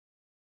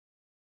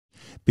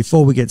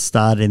Before we get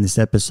started in this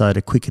episode,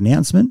 a quick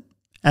announcement.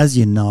 As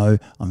you know,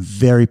 I'm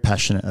very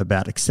passionate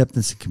about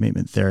acceptance and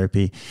commitment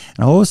therapy,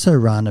 and I also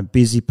run a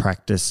busy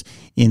practice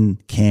in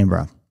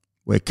Canberra.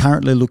 We're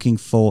currently looking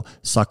for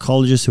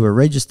psychologists who are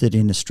registered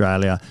in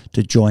Australia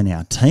to join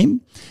our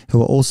team,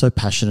 who are also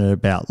passionate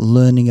about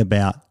learning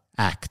about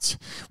ACT.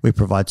 We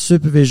provide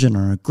supervision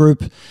on a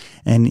group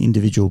and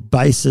individual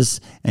basis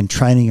and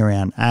training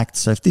around ACT.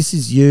 So if this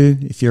is you,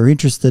 if you're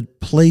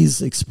interested,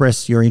 please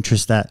express your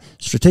interest at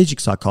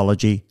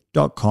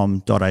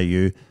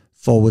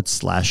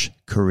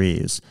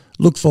strategicpsychology.com.au/careers.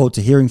 Look forward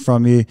to hearing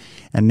from you.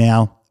 And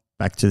now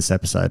back to this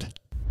episode.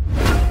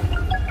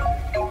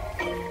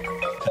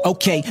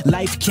 Okay,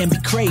 life can be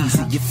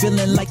crazy. You're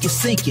feeling like you're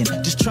sinking,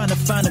 just trying to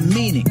find a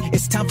meaning.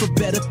 It's time for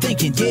better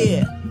thinking.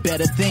 Yeah,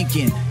 better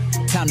thinking.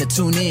 Time to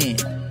tune in.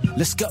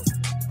 Let's go.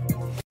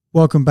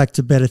 Welcome back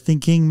to Better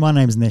Thinking. My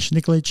name is Nesh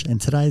Nikolic, and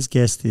today's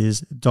guest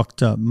is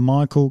Dr.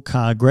 Michael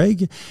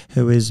Carr-Gregg,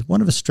 who is one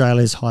of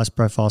Australia's highest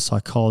profile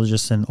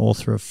psychologists and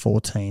author of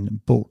 14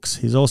 books.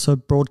 He's also a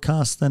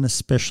broadcaster and a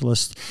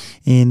specialist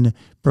in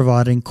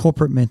providing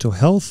corporate mental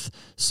health,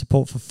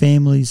 support for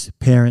families,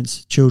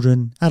 parents,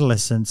 children,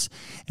 adolescents,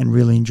 and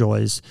really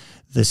enjoys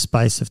the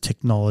space of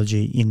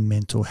technology in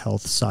mental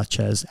health, such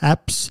as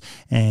apps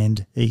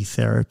and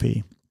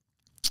e-therapy.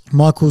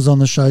 Michael's on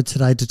the show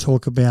today to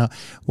talk about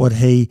what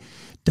he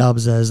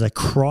dubs as a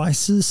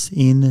crisis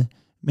in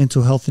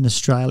mental health in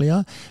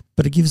Australia,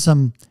 but it gives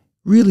some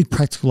really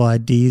practical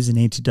ideas and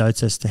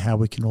antidotes as to how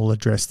we can all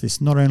address this,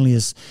 not only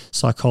as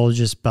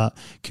psychologists, but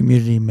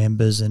community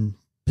members and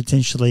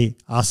potentially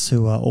us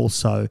who are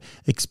also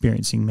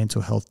experiencing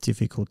mental health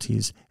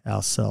difficulties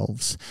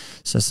ourselves.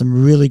 So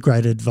some really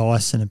great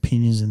advice and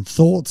opinions and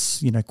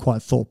thoughts,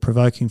 quite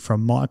thought-provoking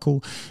from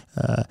Michael,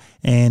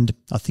 and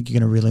I think you're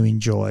going to really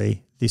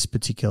enjoy this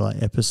particular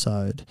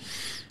episode.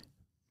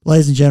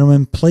 Ladies and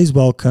gentlemen, please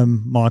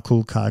welcome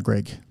Michael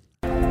Carr-Gregg.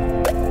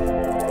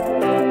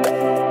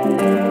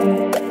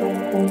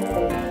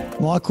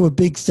 Michael, a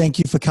big thank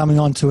you for coming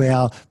on to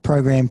our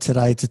program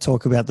today to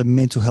talk about the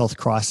mental health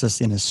crisis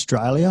in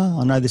Australia.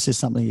 I know this is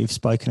something you've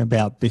spoken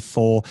about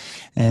before,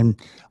 and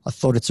I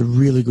thought it's a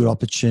really good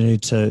opportunity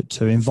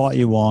to invite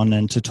you on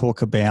and to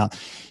talk about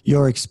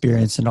your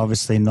experience and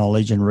obviously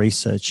knowledge and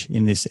research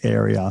in this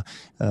area,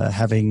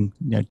 having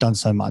done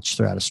so much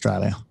throughout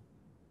Australia.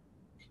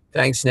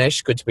 Thanks,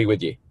 Nesh. Good to be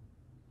with you.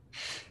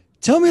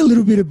 Tell me a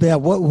little bit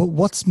about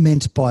what's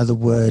meant by the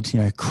word,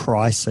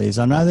 crises.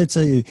 I know that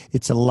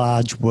it's a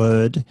large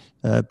word,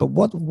 but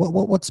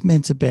what's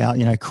meant about,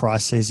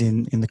 crises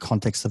in the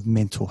context of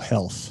mental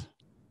health?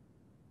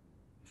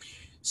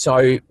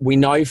 So we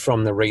know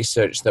from the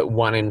research that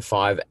 1 in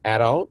 5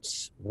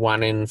 adults,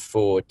 1 in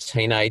 4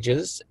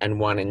 teenagers,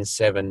 and 1 in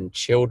 7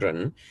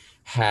 children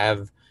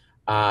have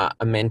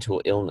a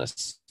mental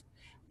illness.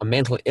 A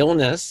mental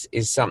illness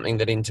is something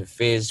that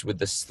interferes with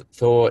the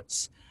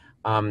thoughts,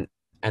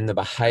 and the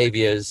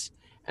behaviours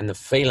and the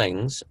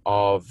feelings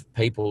of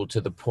people to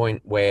the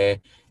point where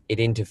it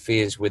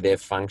interferes with their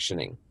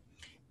functioning.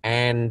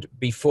 And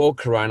before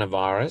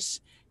coronavirus,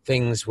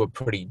 things were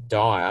pretty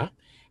dire,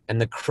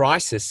 and the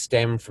crisis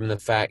stemmed from the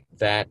fact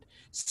that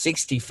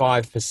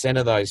 65%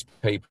 of those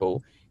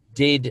people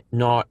did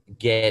not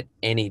get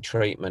any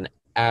treatment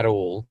at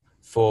all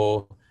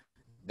for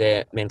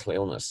their mental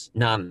illness,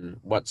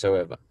 none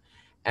whatsoever.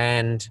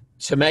 And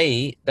to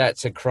me,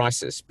 that's a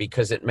crisis,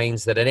 because it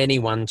means that at any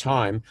one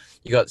time,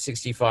 you got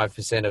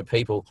 65% of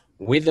people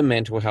with the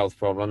mental health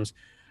problems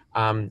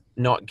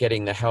not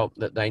getting the help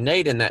that they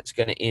need. And that's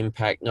going to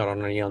impact not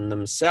only on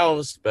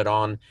themselves, but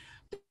on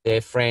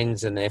their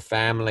friends and their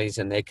families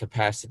and their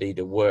capacity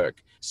to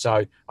work.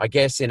 So I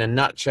guess in a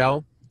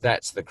nutshell,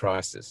 that's the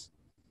crisis.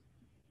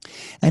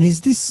 And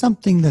is this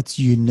something that's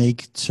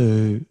unique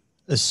to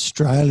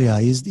Australia?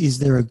 Is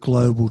there a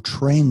global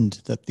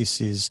trend that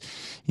this is,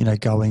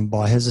 going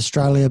by? Has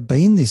Australia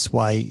been this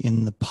way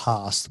in the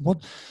past?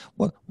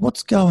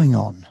 What's going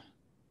on?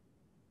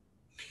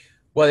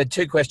 Well, there are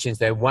two questions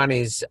there. One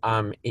is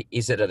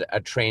it a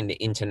trend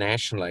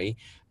internationally?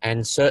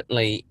 And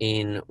certainly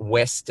in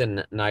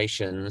Western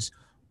nations,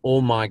 all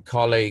my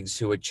colleagues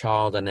who are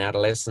child and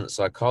adolescent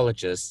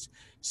psychologists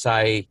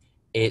say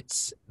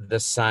it's the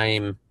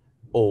same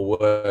or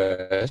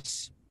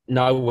worse.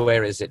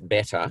 Nowhere is it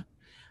better.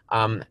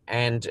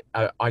 And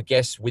I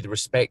guess with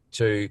respect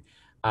to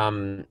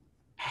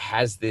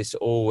has this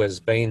always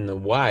been the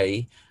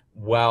way?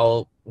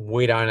 Well,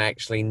 we don't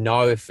actually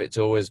know if it's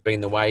always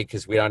been the way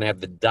because we don't have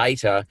the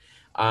data.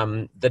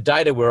 The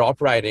data we're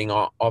operating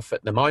off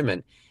at the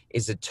moment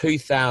is a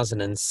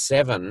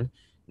 2007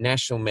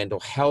 National Mental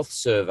Health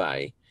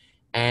Survey.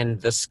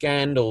 And the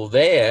scandal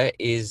there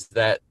is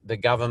that the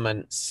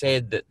government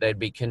said that they'd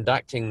be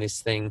conducting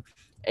this thing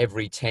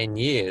every 10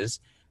 years.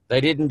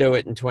 They didn't do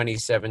it in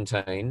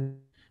 2017.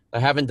 They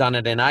haven't done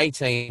it in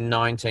 18,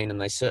 19, and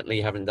they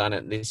certainly haven't done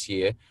it this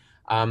year,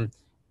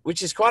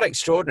 which is quite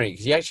extraordinary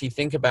because you actually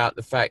think about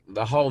the fact that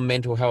the whole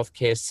mental health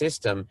care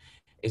system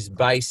is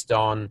based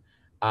on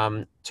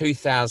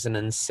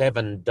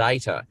 2007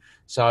 data.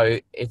 So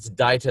it's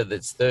data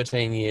that's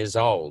 13 years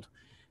old.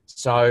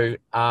 So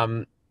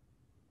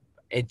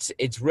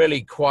it's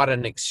really quite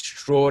an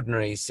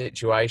extraordinary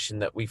situation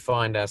that we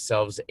find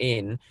ourselves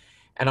in.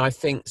 And I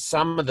think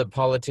some of the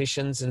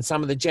politicians and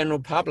some of the general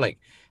public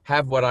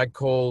have what I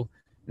call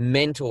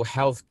mental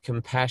health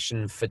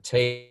compassion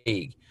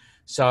fatigue.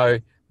 So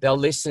they'll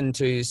listen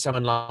to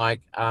someone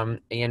like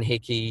Ian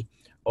Hickey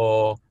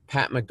or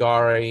Pat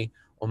McGorry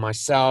or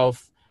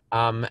myself,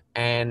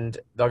 and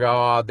they'll go,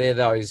 oh, they're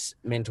those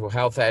mental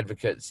health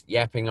advocates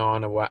yapping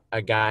on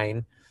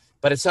again.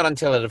 But it's not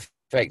until it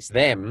affects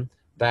them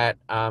that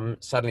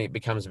suddenly it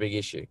becomes a big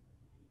issue.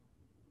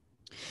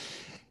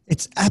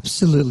 It's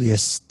absolutely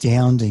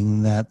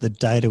astounding that the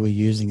data we're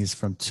using is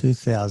from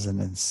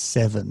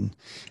 2007.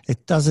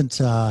 It doesn't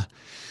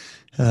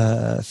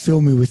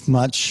fill me with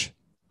much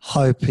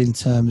hope in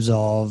terms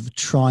of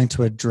trying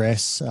to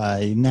address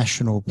a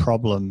national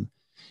problem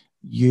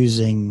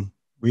using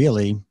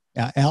really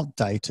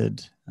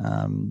outdated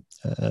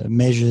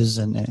measures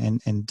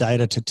and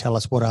data to tell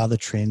us what are the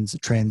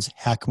trends,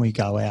 how can we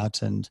go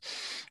out and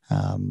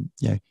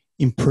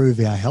improve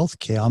our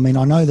healthcare. I mean,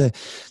 I know that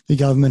the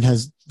government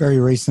has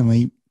very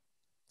recently,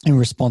 in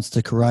response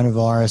to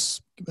coronavirus,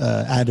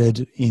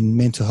 added in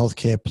mental health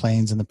care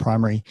plans and the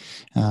primary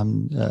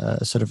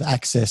sort of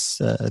access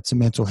to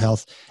mental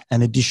health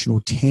an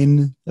additional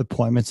 10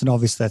 appointments. And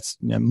obviously that's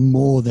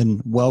more than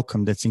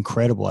welcomed. It's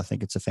incredible. I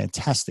think it's a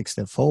fantastic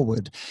step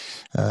forward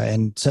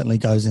and certainly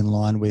goes in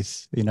line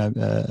with,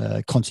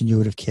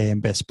 continuity of care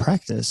and best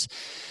practice.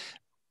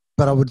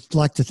 But I would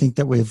like to think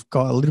that we've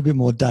got a little bit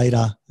more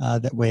data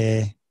that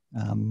we're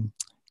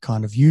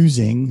kind of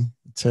using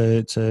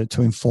to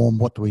inform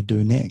what do we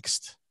do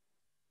next.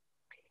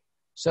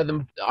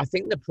 So I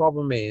think the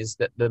problem is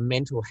that the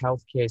mental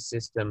health care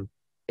system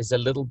is a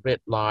little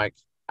bit like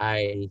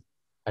a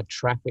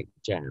traffic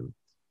jam.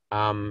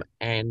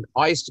 And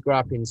I used to grow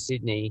up in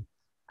Sydney,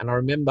 and I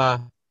remember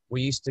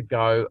we used to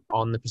go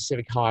on the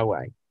Pacific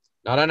Highway.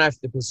 Now, I don't know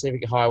if the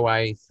Pacific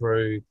Highway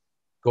through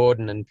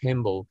Gordon and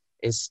Pymble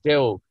is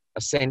still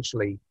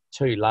essentially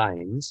 2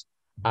 lanes,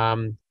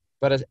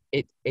 but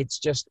it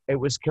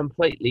was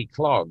completely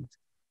clogged.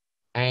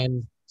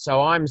 And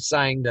so I'm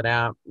saying that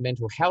our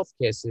mental health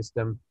care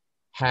system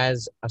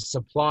has a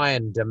supply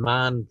and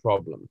demand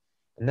problem.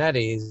 And that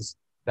is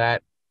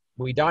that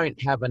we don't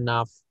have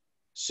enough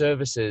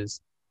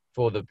services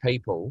for the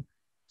people.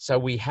 So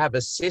we have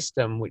a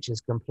system which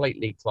is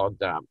completely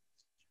clogged up.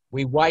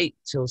 We wait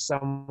till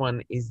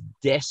someone is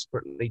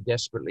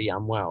desperately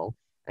unwell,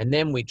 and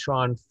then we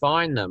try and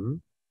find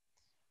them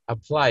a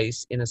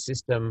place in a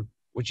system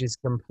which is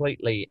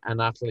completely and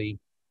utterly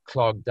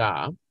clogged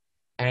up.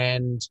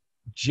 And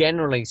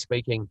generally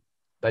speaking,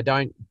 they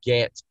don't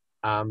get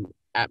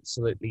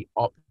absolutely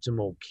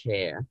optimal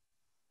care.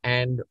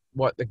 And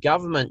what the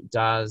government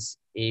does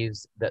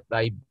is that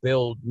they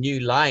build new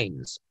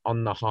lanes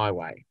on the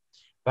highway.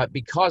 But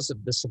because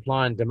of the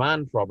supply and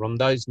demand problem,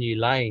 those new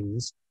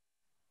lanes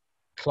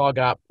clog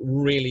up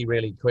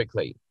really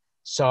quickly.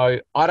 So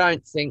I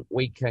don't think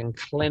we can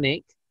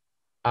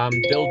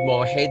build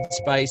more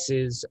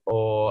headspaces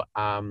or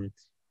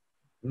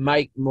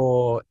make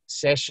more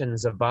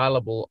sessions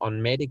available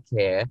on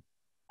Medicare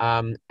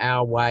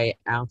our way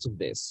out of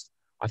this.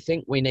 I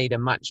think we need a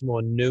much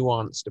more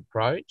nuanced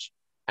approach,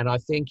 and I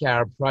think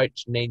our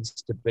approach needs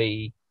to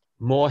be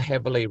more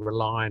heavily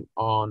reliant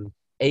on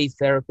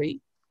e-therapy,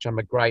 which I'm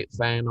a great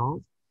fan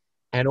of,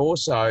 and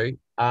also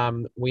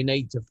we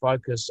need to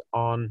focus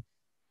on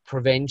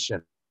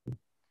prevention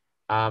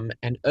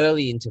and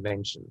early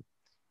intervention,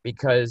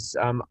 because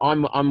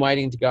I'm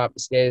waiting to go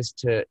upstairs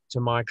to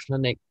my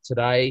clinic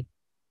today.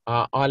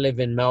 I live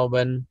in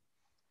Melbourne.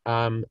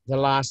 The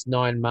last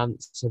 9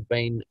 months have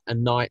been a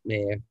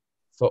nightmare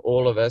for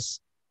all of us,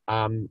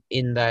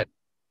 in that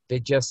there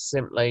just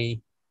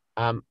simply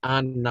aren't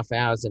enough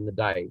hours in the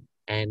day.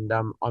 And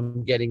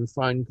I'm getting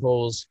phone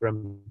calls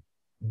from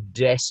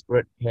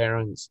desperate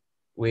parents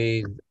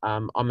with,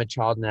 I'm a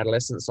child and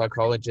adolescent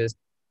psychologist,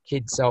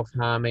 kids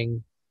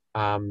self-harming,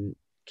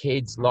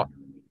 kids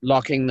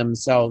locking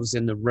themselves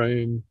in the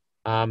room.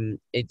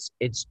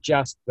 It's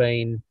just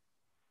been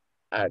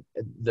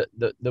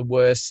the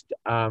worst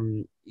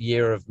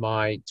year of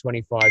my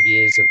 25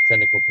 years of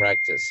clinical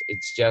practice.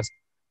 It's just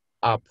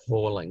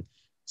appalling.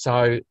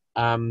 So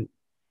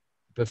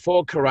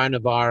before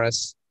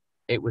coronavirus,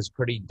 it was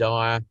pretty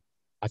dire.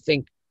 I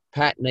think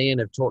Pat and Ian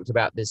have talked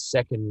about this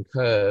second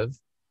curve.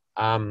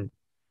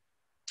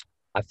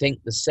 I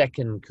think the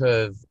second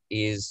curve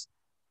is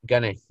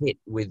going to hit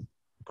with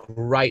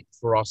great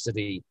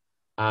ferocity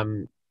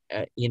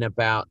in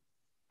about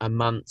a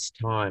month's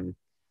time,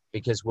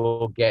 because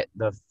we'll get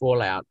the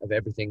fallout of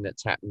everything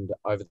that's happened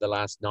over the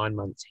last 9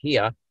 months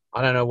here.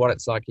 I don't know what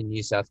it's like in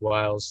New South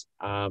Wales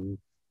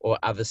or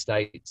other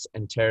states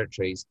and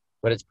territories,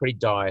 but it's pretty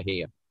dire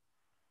here.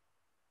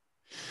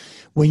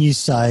 When you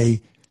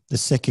say the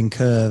second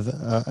curve,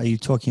 are you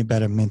talking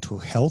about a mental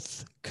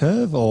health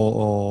curve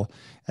or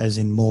as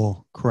in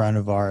more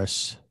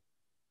coronavirus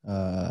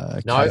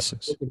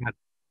cases?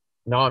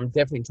 No, I'm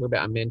definitely talking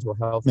about a mental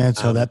health.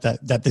 So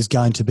that there's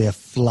going to be a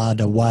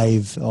flood, a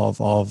wave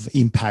of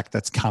impact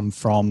that's come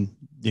from,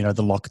 the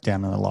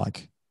lockdown and the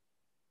like.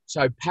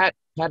 So Pat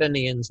and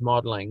Ian's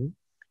modelling,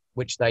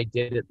 which they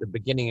did at the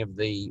beginning of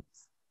the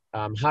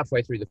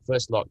halfway through the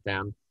first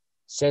lockdown,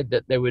 said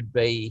that there would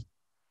be,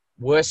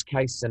 worst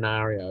case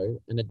scenario,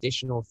 an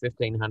additional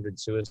 1,500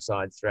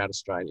 suicides throughout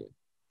Australia.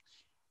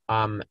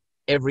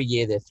 Every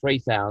year there are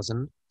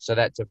 3,000, so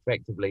that's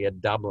effectively a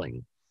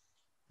doubling.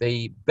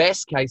 The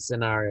best case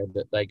scenario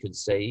that they could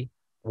see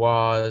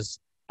was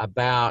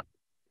about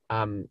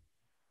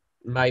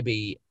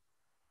maybe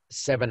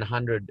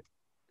 700,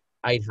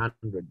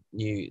 800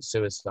 new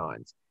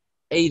suicides.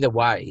 Either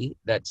way,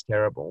 that's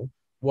terrible.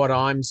 What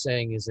I'm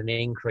seeing is an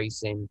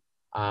increase in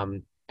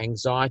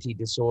anxiety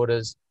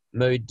disorders,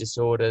 mood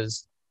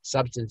disorders,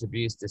 substance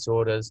abuse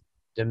disorders,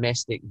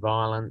 domestic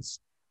violence,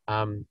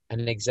 an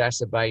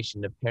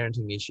exacerbation of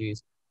parenting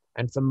issues.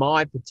 And for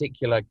my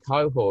particular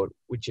cohort,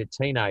 which are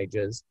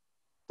teenagers,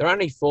 there are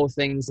only 4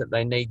 things that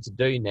they need to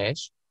do,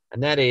 Nesh,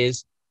 and that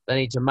is they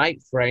need to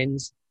make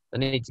friends, they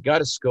need to go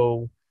to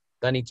school,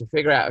 they need to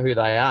figure out who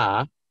they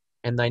are,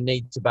 and they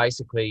need to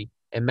basically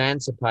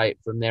emancipate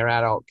from their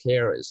adult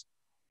carers.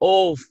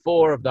 All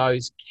 4 of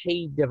those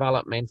key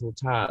developmental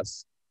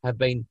tasks have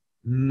been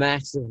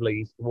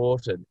massively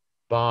thwarted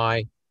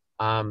by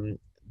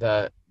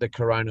the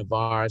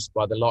coronavirus,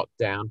 by the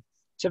lockdown,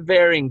 to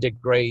varying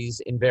degrees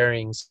in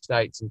varying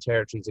states and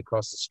territories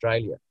across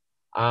Australia.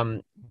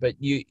 But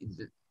you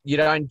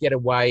don't get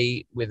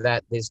away with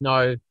that. There's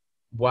no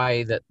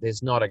way that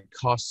there's not a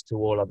cost to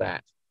all of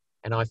that.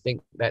 And I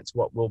think that's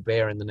what we'll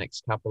bear in the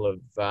next couple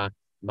of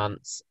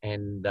months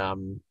and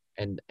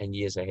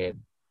years ahead.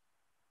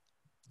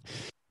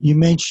 You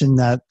mentioned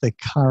that the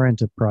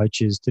current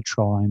approach is to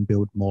try and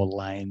build more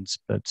lanes,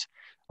 but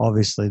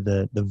obviously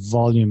the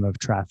volume of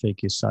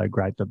traffic is so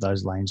great that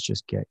those lanes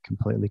just get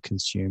completely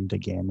consumed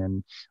again,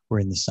 and we're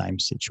in the same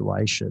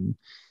situation.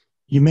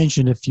 You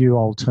mentioned a few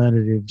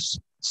alternatives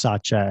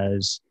such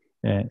as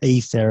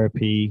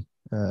e-therapy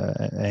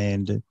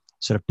and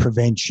sort of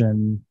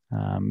prevention,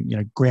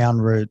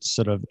 ground roots,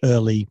 sort of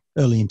early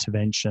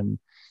intervention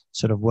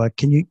sort of work.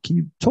 Can you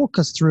talk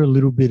us through a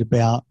little bit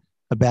about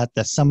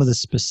some of the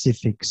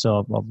specifics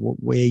of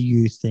where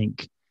you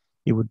think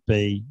it would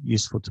be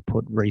useful to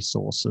put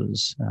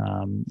resources,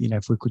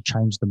 if we could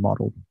change the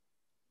model?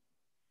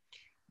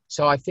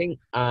 So I think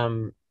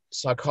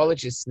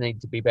psychologists need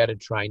to be better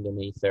trained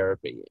in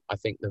e-therapy. I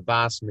think the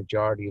vast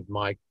majority of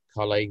my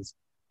colleagues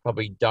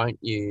probably don't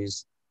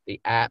use the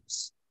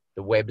apps,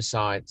 the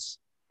websites,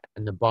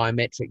 and the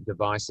biometric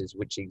devices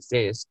which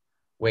exist,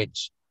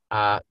 which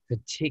are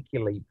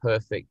particularly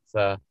perfect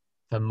for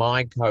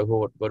my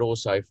cohort, but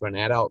also for an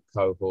adult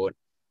cohort.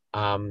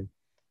 And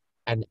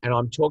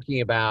I'm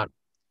talking about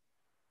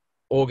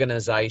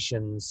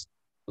organizations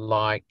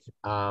like,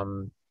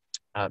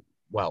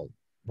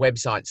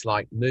 websites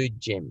like Mood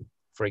Gym,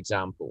 for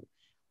example,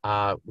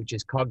 which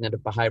is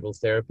cognitive behavioral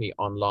therapy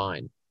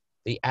online,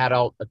 the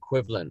adult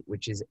equivalent,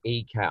 which is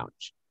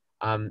eCouch.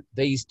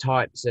 These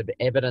types of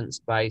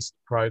evidence-based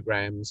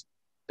programs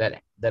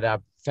that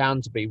are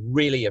found to be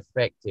really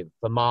effective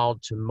for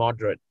mild to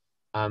moderate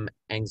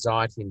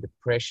anxiety and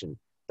depression,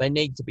 they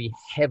need to be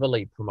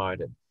heavily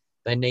promoted.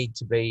 There needs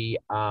to be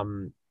a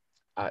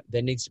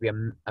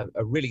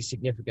really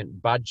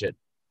significant budget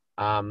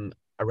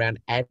around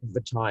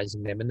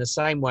advertising them in the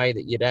same way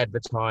that you'd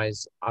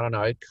advertise, I don't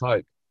know,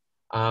 Coke,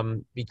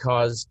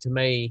 because to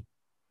me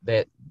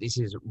that this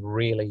is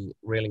really,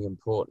 really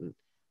important.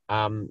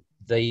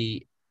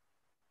 The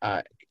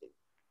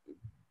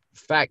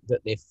fact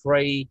that they're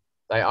free,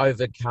 they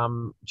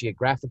overcome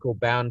geographical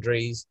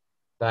boundaries,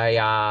 they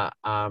are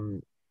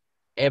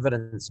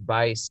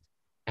evidence-based,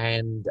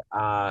 and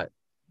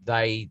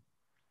they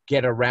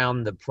get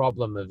around the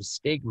problem of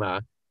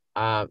stigma,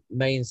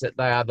 means that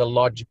they are the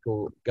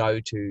logical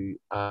go-to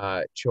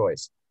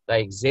choice.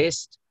 They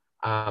exist.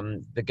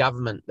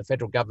 The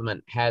federal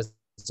government has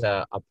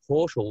a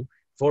portal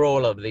for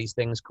all of these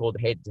things called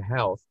Head to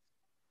Health,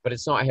 but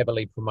it's not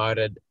heavily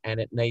promoted, and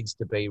it needs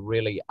to be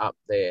really up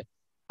there.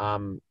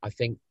 I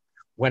think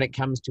when it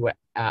comes to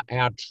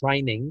our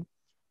training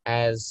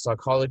as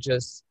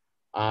psychologists,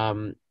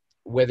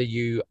 whether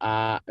you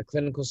are a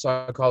clinical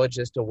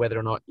psychologist or whether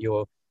or not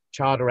you're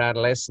child or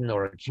adolescent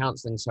or a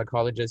counseling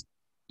psychologist,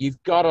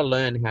 you've got to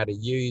learn how to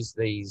use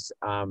these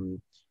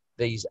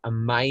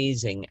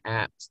amazing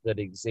apps that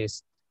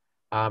exist.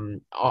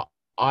 When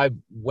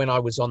I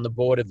was on the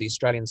board of the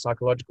Australian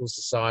Psychological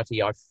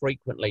Society, I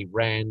frequently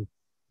ran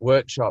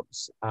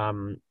workshops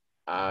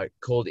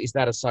called "Is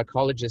That a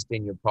Psychologist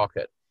in Your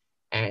Pocket?"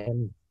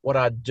 And what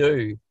I'd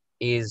do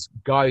is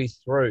go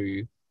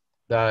through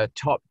the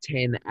top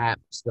 10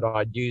 apps that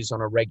I'd use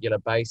on a regular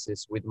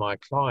basis with my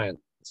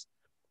clients.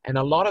 And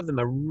a lot of them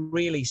are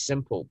really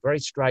simple, very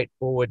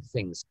straightforward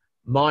things.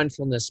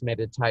 Mindfulness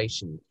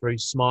meditation through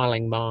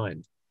Smiling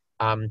Mind.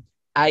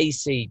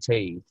 ACT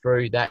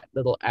through that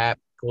little app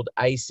called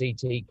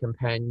ACT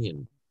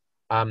Companion.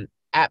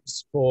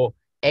 Apps for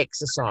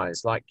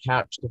exercise like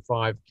Couch to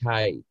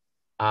 5K.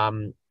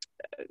 um,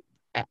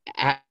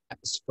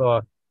 apps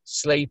for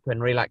sleep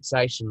and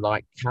relaxation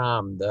like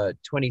Calm, the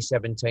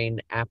 2017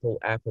 Apple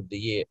App of the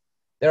Year.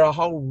 There are a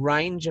whole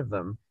range of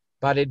them,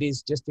 but it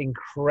is just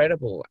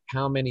incredible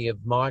how many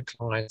of my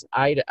clients,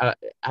 I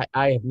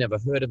have never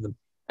heard of them.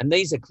 And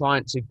these are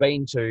clients who've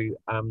been to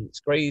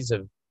screens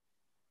of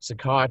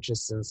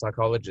psychiatrists and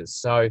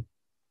psychologists. So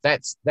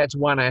that's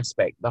one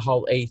aspect, the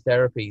whole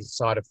e-therapy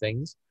side of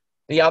things.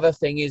 The other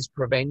thing is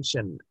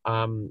prevention.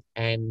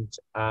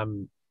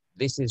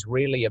 This is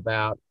really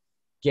about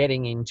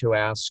getting into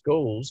our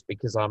schools,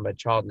 because I'm a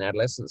child and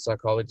adolescent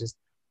psychologist,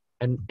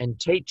 and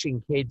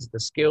teaching kids the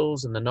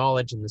skills and the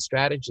knowledge and the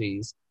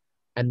strategies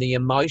and the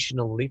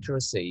emotional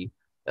literacy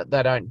that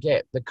they don't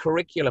get. The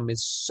curriculum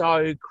is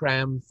so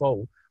cram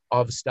full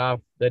of stuff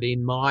that,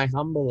 in my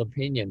humble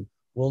opinion,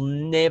 will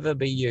never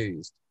be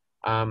used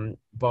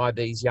by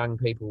these young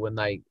people when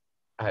they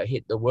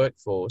hit the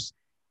workforce.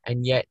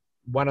 And yet,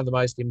 one of the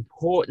most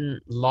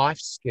important life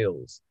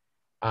skills,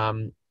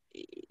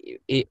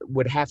 it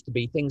would have to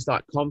be things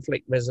like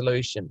conflict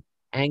resolution,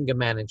 anger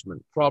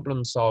management,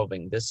 problem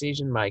solving,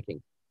 decision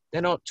making.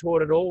 They're not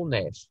taught at all,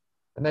 Nesh,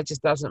 and that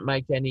just doesn't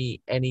make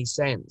any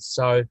sense.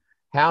 So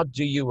how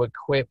do you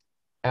equip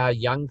our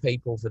young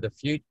people for the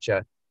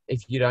future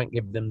if you don't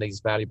give them these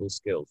valuable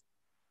skills?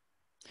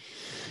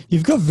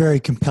 You've got very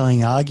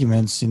compelling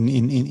arguments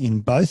in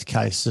both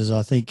cases.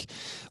 I think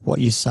what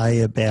you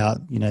say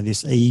about,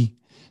 this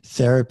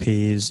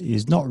e-therapy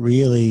is not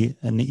really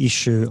an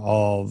issue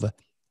of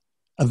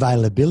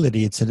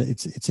availability. It's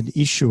an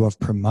issue of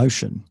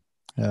promotion.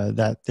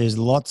 That there's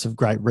lots of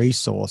great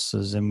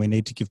resources, and we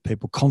need to give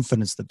people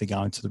confidence that they're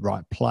going to the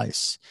right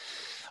place.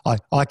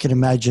 I can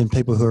imagine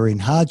people who are in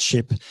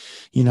hardship,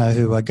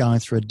 who are going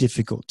through a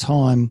difficult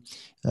time,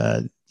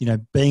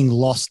 being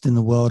lost in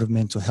the world of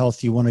mental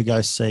health. You want to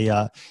go see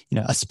a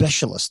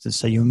specialist, and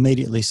so you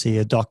immediately see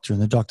a doctor,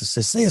 and the doctor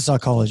says, see a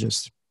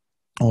psychologist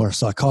or a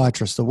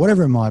psychiatrist or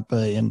whatever it might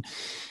be, and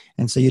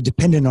so you're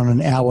dependent on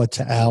an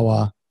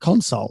hour-to-hour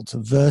consult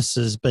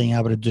versus being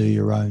able to do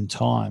your own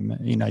time,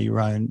 your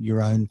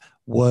own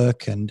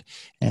work, and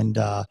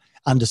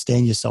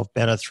understand yourself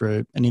better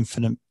through an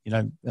infinite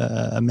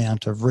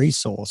amount of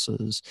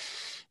resources.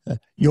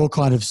 You're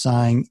kind of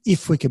saying,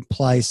 if we can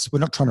place, we're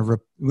not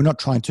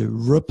trying to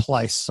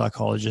replace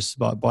psychologists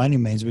by any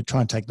means. We're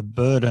trying to take the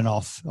burden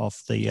off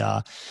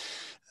the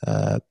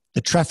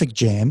traffic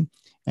jam,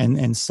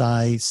 and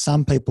say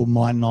some people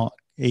might not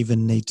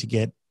even need to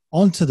get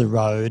onto the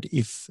road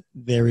if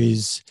there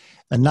is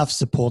enough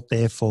support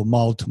there for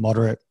mild to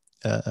moderate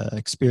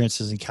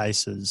experiences and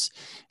cases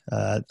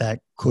that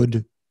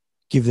could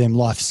give them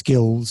life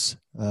skills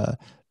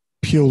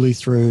purely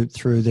through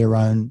their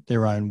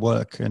own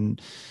work, and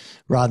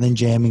rather than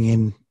jamming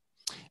in,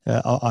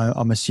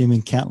 I'm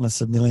assuming,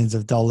 countless of millions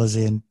of dollars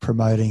in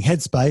promoting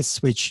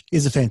Headspace, which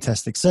is a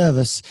fantastic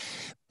service,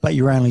 but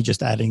you're only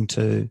just adding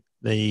to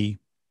the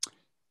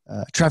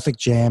traffic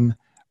jam,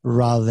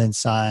 rather than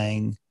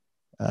saying,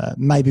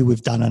 maybe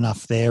we've done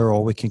enough there,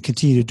 or we can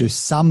continue to do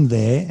some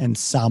there and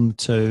some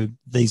to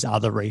these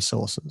other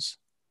resources.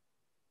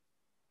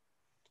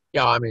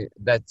 Yeah, I mean,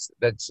 that's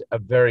a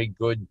very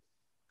good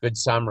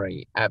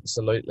summary.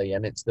 Absolutely.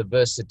 And it's the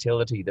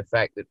versatility, the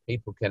fact that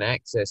people can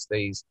access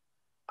these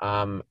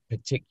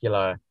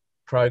particular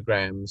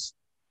programs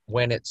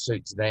when it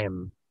suits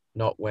them,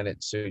 not when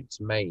it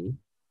suits me,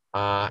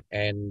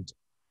 and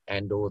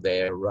or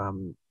their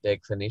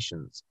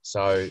clinicians.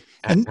 So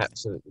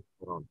absolutely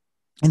spot on.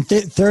 And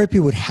therapy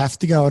would have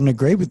to go and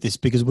agree with this,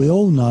 because we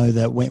all know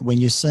that when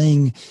you're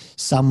seeing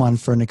someone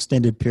for an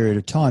extended period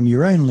of time,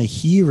 you're only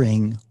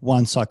hearing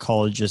one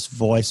psychologist's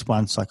voice,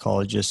 one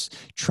psychologist's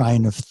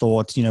train of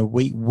thought.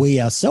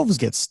 We ourselves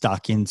get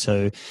stuck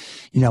into,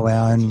 our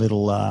own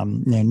little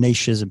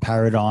niches and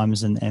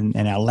paradigms and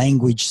our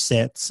language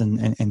sets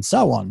and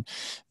so on,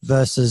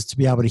 versus to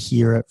be able to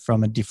hear it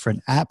from a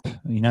different app,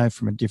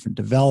 from a different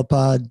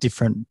developer,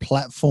 different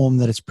platform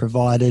that it's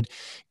provided,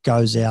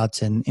 goes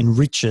out and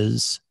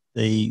enriches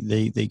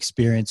the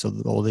experience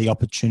or the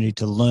opportunity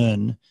to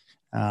learn,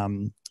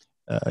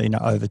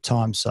 over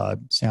time. So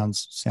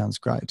sounds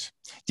great.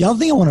 The other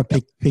thing I want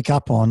to pick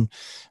up on,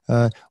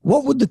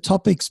 what would the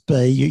topics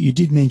be? You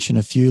did mention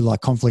a few,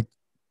 like conflict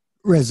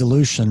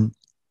resolution.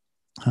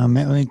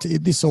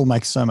 This all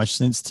makes so much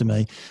sense to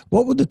me.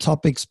 What would the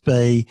topics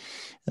be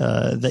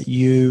that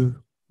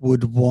you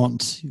would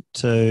want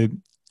to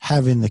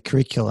have in the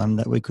curriculum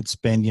that we could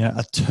spend,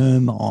 a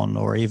term on,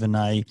 or even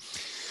a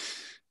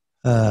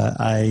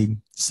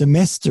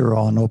semester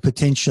on, or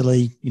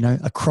potentially,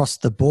 across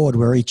the board,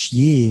 where each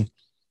year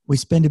we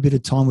spend a bit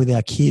of time with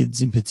our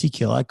kids in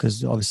particular,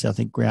 because obviously I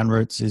think ground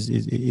roots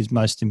is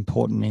most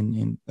important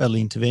in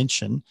early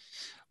intervention.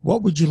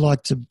 What would you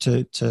like to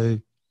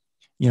the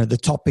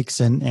topics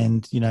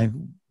and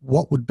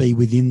what would be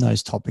within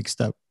those topics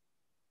that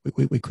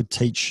we could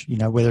teach,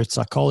 whether it's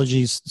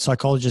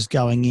psychologists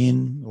going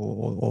in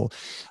or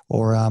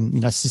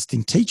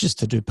assisting teachers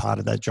to do part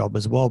of that job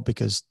as well,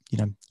 because,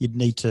 you'd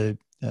need to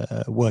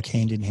work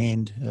hand in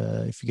hand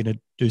if you're going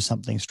to do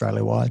something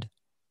Australia-wide.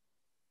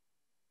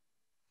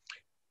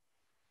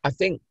 I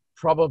think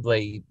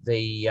probably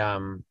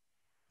the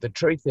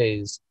truth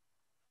is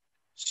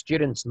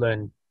students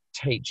learn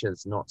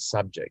teachers, not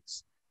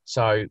subjects.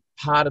 So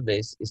part of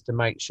this is to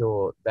make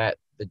sure that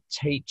the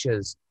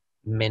teacher's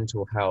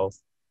mental health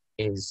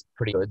is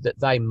pretty good, that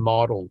they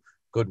model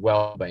good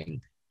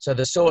well-being. So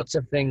the sorts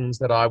of things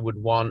that I would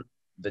want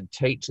the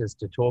teachers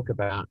to talk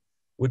about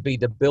would be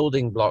the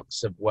building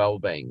blocks of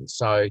well-being.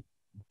 So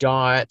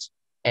diet,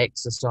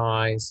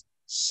 exercise,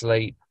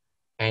 sleep,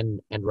 and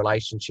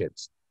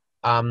relationships.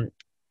 Almost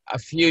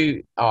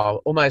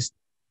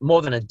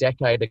more than a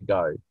decade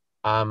ago,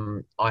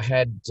 I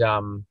had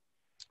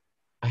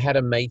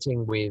a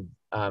meeting with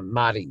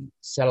Marty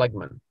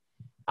Seligman,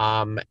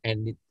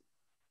 and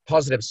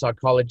positive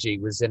psychology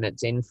was in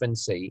its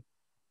infancy,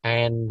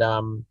 and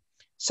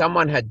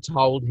someone had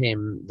told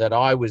him that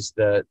I was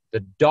the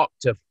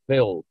Dr.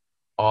 Phil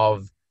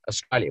of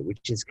Australia,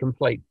 which is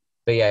complete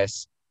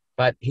BS.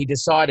 But he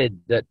decided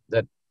that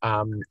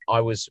I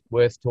was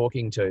worth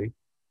talking to,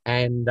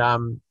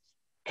 and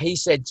he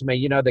said to me,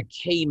 you know, the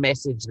key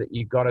message that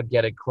you've got to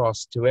get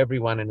across to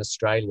everyone in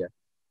Australia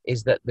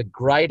is that the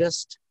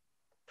greatest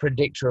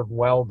predictor of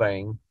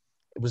well-being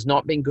was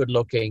not being good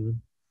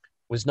looking,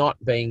 was not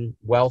being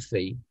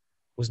wealthy,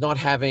 was not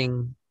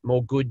having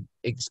more good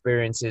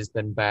experiences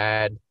than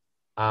bad.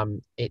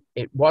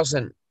 It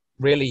wasn't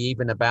really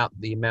even about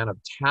the amount of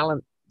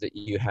talent that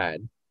you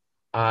had.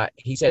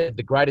 He said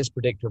the greatest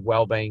predictor of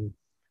well-being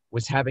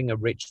was having a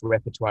rich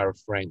repertoire of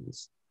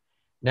friends.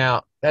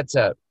 Now, that's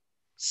a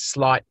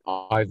slight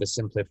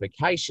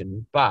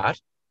oversimplification,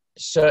 but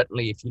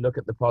certainly if you look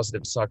at the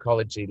positive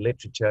psychology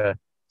literature,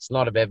 there's a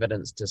lot of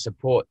evidence to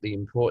support the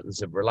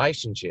importance of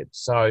relationships.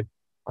 So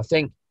I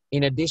think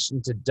in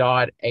addition to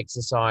diet,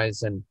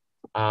 exercise, and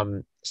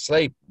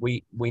sleep,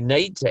 we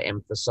need to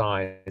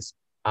emphasize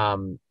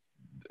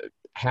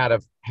how to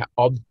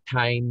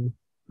obtain,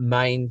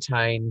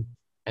 maintain,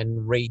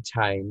 and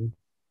retain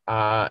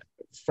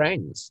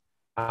friends.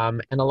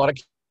 And a lot of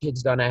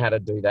kids don't know how to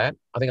do that.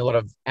 I think a lot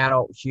of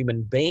adult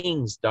human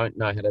beings don't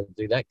know how to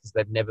do that because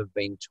they've never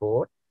been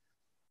taught.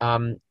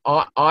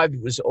 I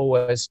was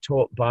always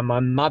taught by my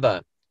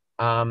mother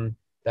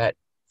that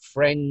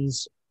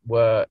friends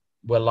were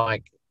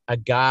like a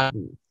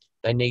garden.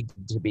 They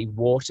needed to be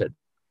watered,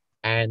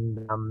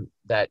 and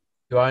that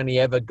you only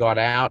ever got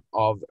out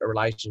of a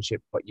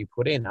relationship what you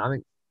put in. I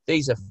think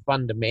these are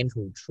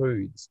fundamental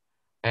truths.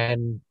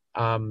 And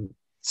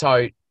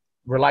so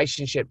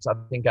relationships, I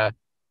think, are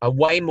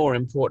way more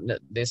important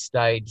at this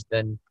stage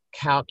than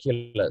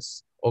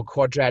calculus or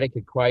quadratic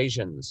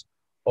equations.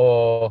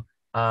 Or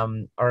I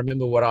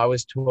remember what I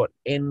was taught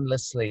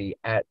endlessly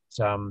at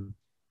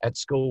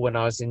school when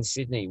I was in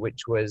Sydney,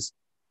 which was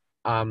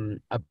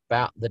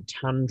about the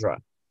tundra,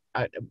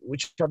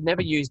 which I've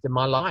never used in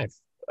my life.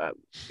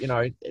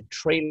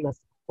 Treeless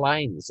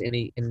plains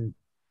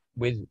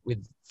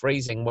with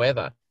freezing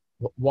weather.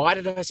 Why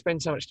did I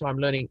spend so much time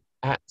learning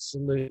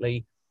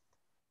absolutely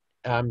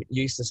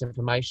useless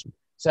information?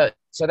 So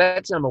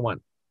that's number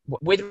one.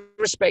 With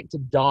respect to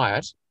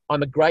diet,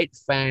 I'm a great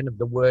fan of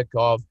the work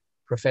of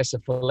Professor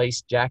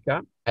Felice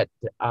Jacka at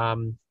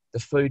the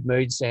Food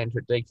Mood Centre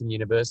at Deakin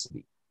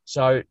University.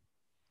 So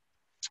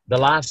the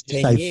last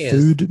 10 years...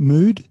 Food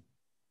Mood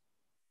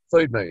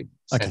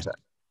Centre. Okay.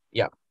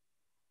 Yeah.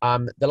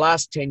 The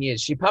last 10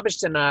 years, she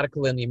published an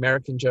article in the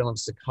American Journal of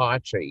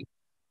Psychiatry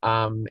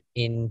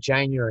in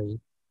January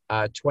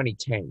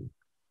 2010.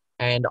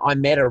 And I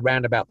met her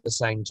around about the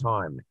same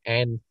time.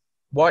 And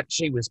what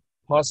she was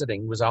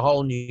positing was a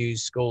whole new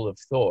school of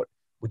thought,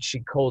 which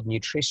she called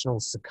nutritional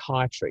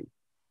psychiatry.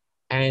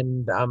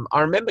 And I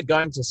remember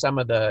going to some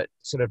of the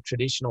sort of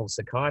traditional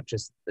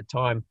psychiatrists at the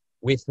time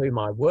with whom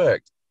I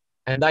worked,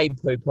 and they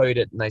poo-pooed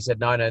it and they said,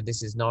 no,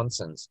 this is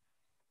nonsense.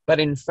 But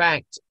in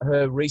fact,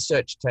 her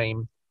research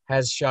team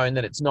has shown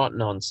that it's not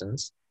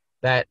nonsense,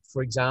 that,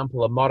 for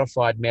example, a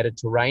modified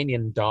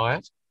Mediterranean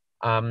diet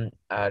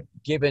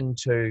given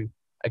to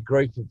a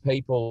group of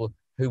people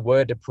who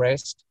were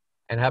depressed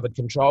and have a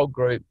control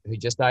group who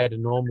just ate a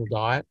normal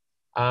diet,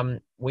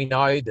 we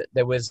know that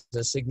there was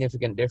a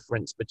significant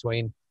difference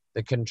between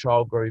the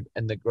control group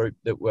and the group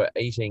that were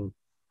eating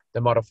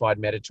the modified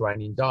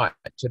Mediterranean diet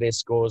to their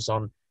scores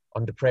on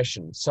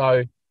depression.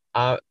 So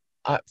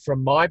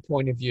from my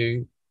point of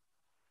view,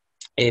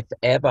 if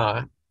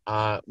ever,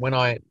 when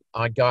I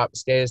go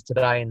upstairs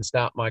today and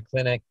start my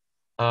clinic,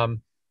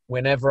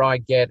 whenever I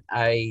get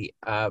a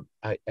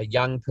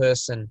young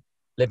person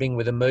living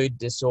with a mood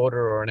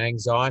disorder or an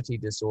anxiety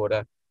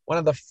disorder, one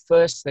of the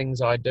first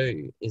things I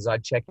do is I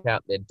check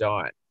out their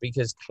diet,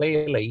 because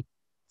clearly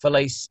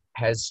Felice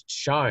has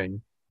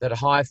shown that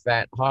high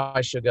fat,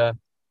 high sugar,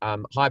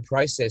 high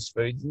processed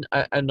foods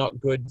are not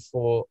good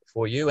for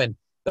you. And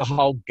the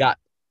whole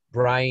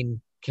gut-brain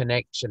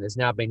connection has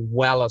now been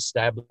well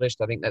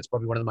established. I think that's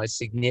probably one of the most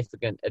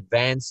significant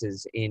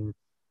advances in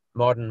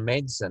modern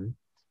medicine.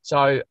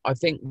 So I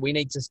think we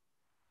need to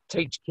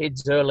teach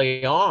kids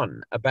early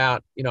on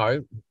about,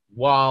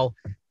 while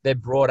they're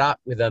brought up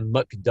with a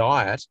muck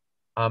diet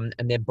and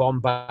they're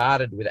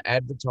bombarded with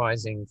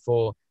advertising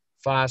for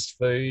fast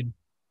food,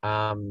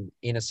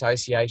 in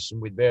association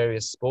with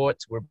various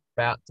sports. We're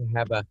about to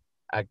have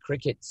a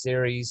cricket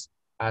series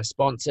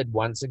sponsored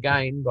once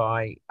again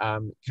by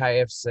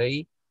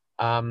KFC.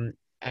 And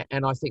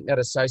I think that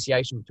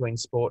association between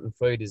sport and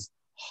food is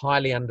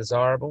highly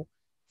undesirable,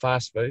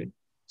 fast food.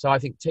 So I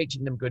think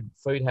teaching them good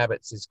food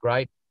habits is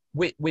great.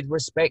 With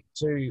respect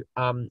to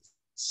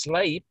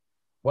sleep,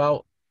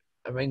 well,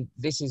 I mean,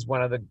 this is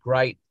one of the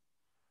great,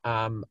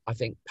 I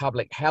think,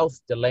 public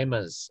health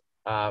dilemmas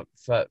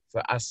for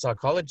us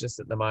psychologists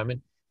at the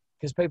moment,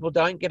 because people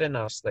don't get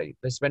enough sleep.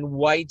 They spend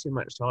way too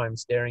much time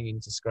staring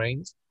into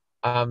screens.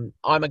 I'm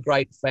a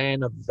great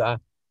fan of the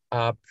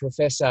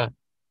Professor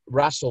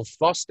Russell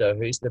Foster,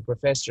 who's the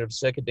Professor of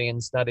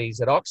Circadian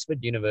Studies at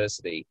Oxford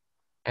University.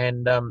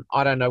 And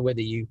I don't know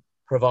whether you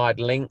provide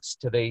links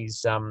to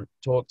these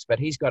talks, but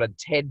he's got a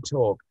TED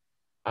talk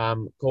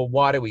called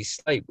Why Do We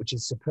Sleep, which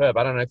is superb.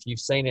 I don't know if you've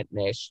seen it,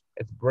 Nesh.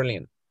 It's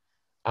brilliant.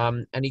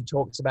 And he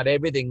talks about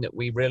everything that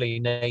we really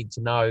need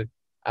to know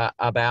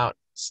about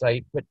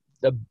sleep, but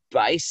the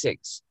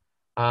basics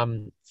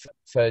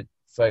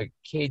for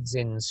kids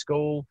in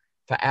school,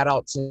 for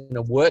adults in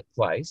a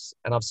workplace.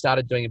 And I've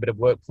started doing a bit of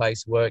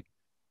workplace work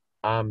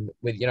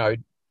with,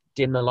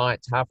 dim the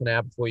lights half an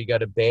hour before you go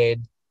to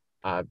bed.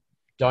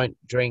 Don't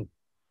drink,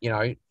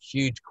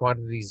 huge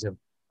quantities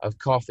of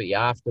coffee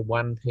after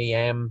 1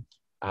 p.m.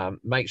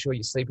 Make sure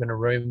you sleep in a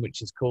room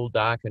which is cool,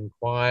 dark and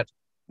quiet.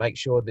 Make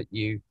sure that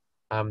you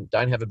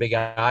don't have a big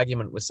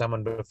argument with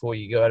someone before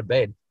you go to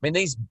bed. I mean,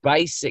 these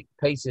basic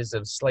pieces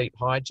of sleep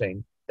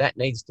hygiene, that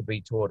needs to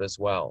be taught as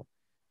well.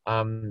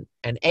 And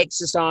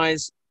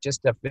exercise,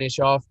 just to finish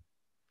off,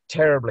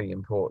 terribly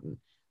important.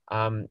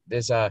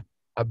 There's a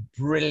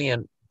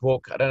brilliant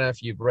book, I don't know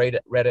if you've read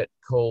it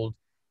called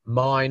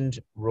Mind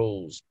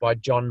Rules by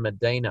John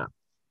Medina.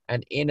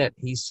 And in it,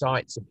 he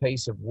cites a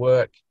piece of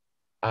work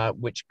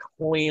which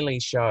clearly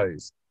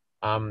shows,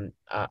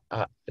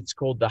 it's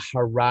called the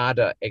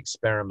Harada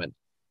experiment,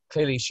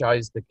 clearly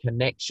shows the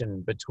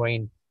connection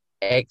between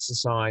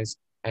exercise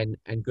and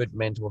good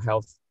mental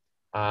health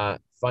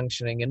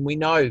functioning. And we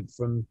know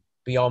from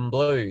Beyond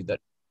Blue that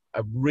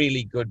a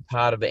really good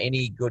part of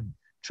any good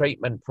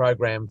treatment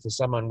program for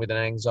someone with an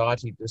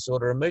anxiety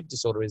disorder or mood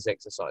disorder is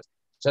exercise.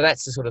 So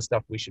that's the sort of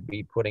stuff we should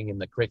be putting in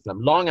the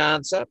curriculum. Long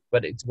answer,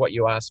 but it's what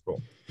you asked for.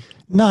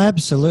 No,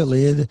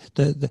 absolutely.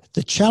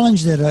 The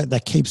challenge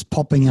that keeps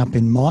popping up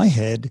in my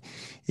head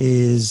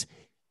is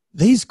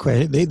these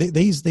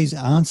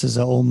answers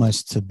are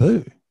almost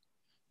taboo.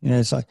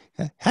 It's like,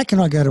 how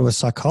can I go to a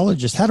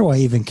psychologist? How do I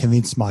even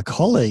convince my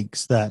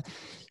colleagues that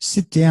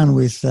sit down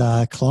with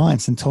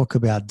clients and talk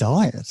about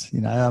diet?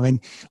 I mean,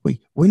 we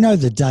know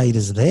the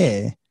data's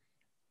there,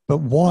 but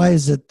why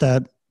is it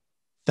that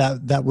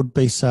would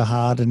be so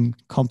hard and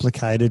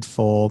complicated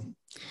for?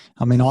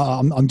 I mean,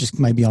 I'm just,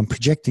 maybe I'm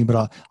projecting,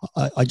 but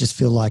I just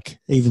feel like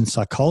even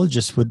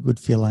psychologists would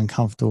feel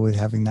uncomfortable with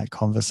having that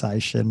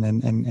conversation,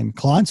 and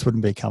clients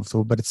wouldn't be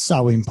comfortable. But it's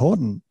so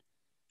important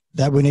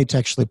that we need to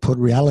actually put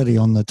reality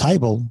on the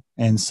table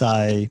and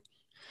say,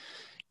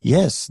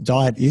 yes,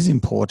 diet is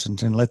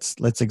important, and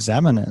let's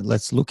examine it.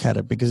 Let's look at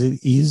it, because it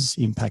is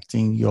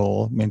impacting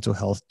your mental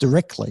health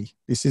directly.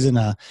 This isn't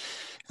an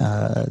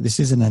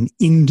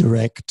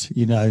indirect,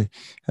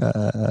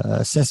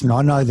 assessment.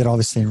 I know that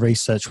obviously in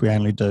research we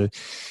don't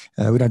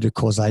do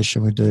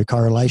causation, we do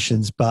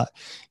correlations, but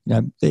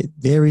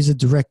there is a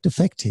direct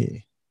effect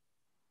here.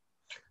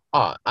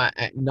 Oh,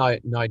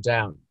 no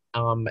doubt.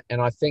 And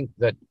I think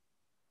that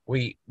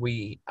we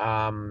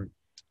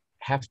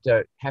have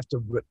to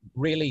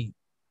really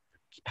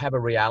have a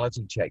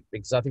reality check,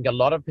 because I think a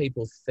lot of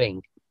people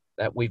think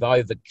that we've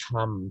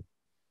overcome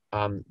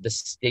the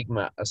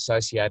stigma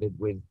associated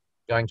with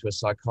going to a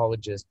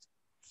psychologist,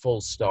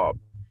 full stop.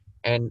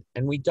 And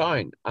we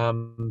don't.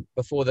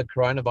 Before the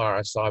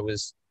coronavirus, I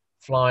was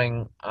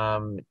flying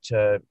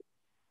to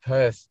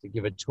Perth to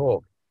give a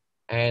talk,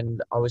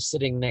 and I was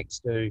sitting next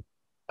to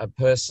a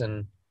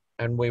person,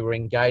 and we were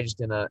engaged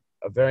in a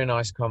very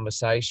nice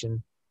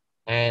conversation.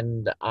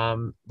 And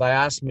they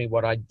asked me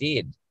what I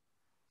did.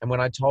 And when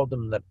I told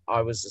them that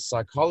I was a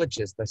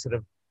psychologist, they sort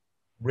of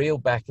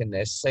reeled back in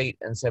their seat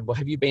and said, well,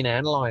 have you been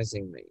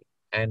analyzing me?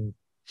 And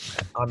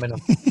I mean,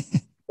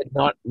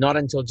 not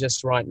until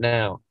just right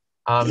now.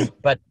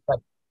 But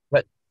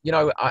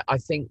I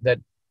think that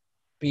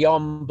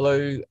Beyond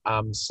Blue,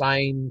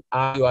 Sane,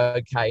 Are You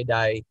OK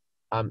Day,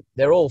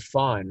 they're all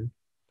fine,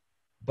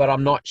 but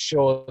I'm not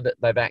sure that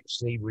they've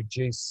actually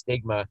reduced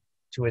stigma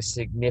to a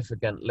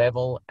significant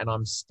level. And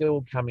I'm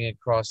still coming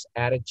across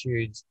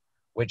attitudes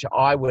which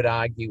I would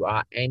argue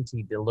are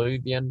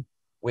antediluvian,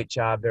 which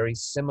are very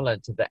similar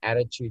to the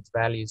attitudes,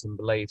 values, and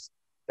beliefs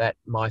that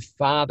my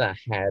father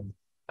had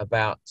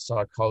about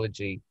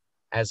psychology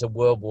as a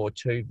World War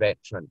II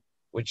veteran,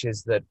 which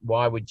is that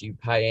why would you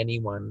pay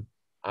anyone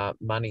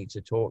money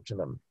to talk to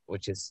them,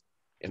 which is,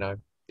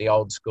 the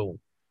old school.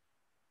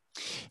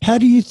 How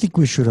do you think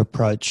we should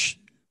approach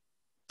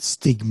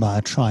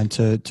stigma, trying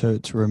to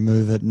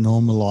remove it,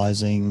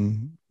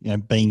 normalizing,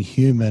 being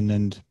human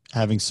and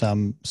having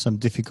some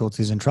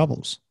difficulties and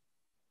troubles?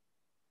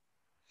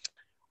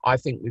 I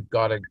think we've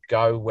got to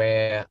go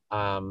where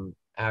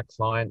our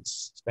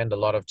clients spend a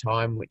lot of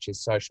time, which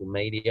is social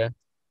media.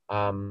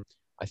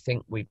 I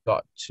think we've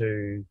got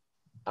to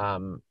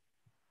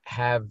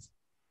have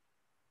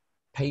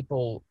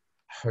people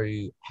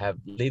who have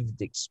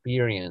lived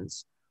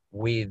experience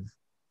with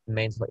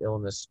mental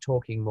illness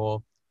talking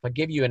more. If I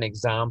give you an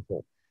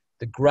example,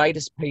 the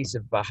greatest piece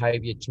of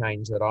behaviour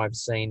change that I've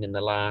seen in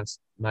the last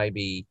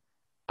maybe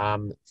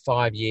 5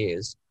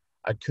 years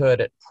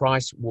occurred at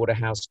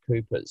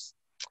PricewaterhouseCoopers.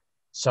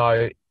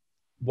 So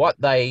what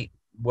they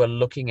were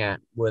looking at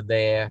were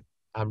their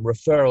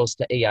referrals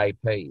to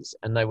EAPs,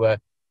 and they were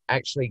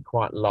actually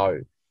quite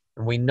low.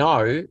 And we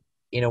know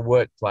in a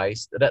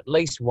workplace that at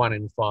least 1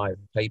 in 5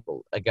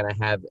 people are going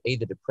to have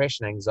either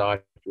depression,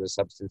 anxiety, or a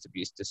substance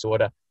abuse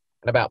disorder,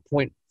 and about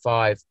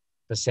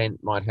 0.5%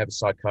 might have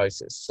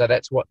psychosis. So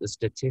that's what the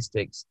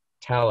statistics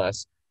tell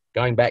us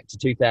going back to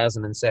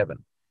 2007.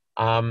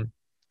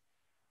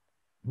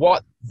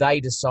 What they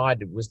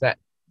decided was that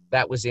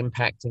that was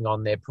impacting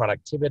on their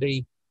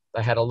productivity.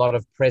 They had a lot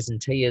of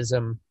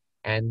presenteeism,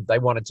 and they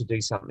wanted to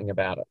do something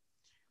about it.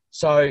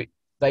 So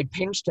they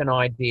pinched an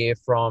idea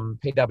from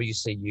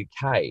PwC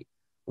UK,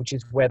 which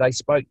is where they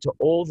spoke to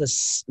all the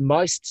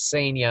most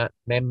senior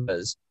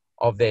members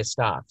of their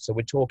staff. So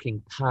we're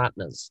talking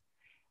partners.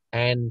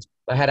 And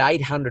they had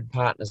 800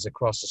 partners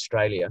across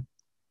Australia.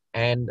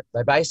 And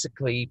they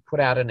basically put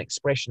out an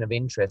expression of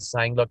interest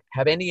saying, look,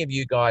 have any of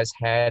you guys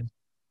had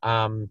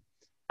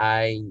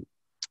a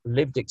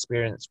lived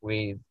experience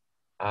with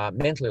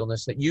mental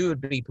illness that you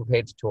would be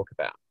prepared to talk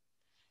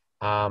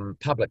about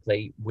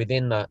publicly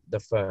within the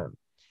firm?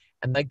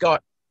 And they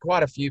got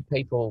quite a few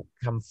people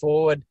come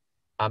forward.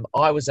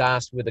 I was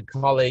asked with a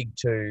colleague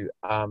to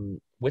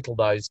whittle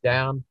those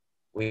down.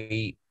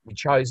 We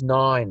chose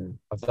 9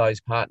 of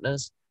those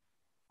partners.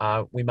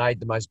 We made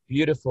the most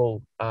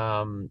beautiful,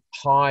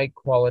 high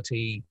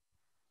quality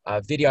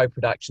video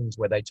productions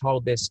where they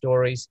told their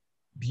stories,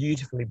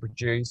 beautifully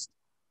produced,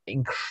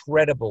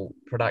 incredible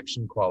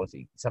production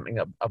quality, something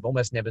that I've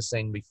almost never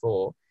seen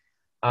before.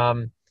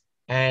 And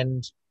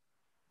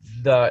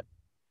the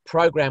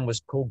program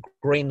was called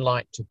Green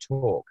Light to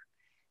Talk.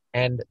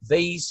 And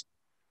these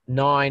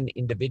 9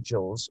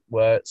 individuals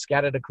were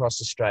scattered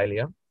across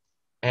Australia,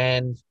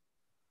 and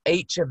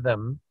each of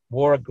them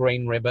wore a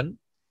green ribbon.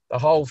 The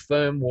whole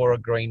firm wore a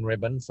green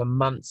ribbon for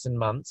months and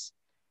months.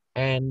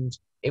 And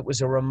it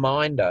was a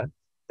reminder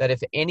that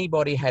if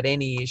anybody had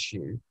any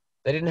issue,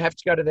 they didn't have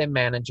to go to their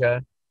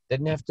manager, they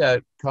didn't have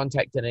to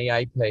contact an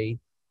EAP,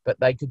 but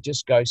they could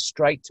just go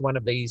straight to one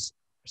of these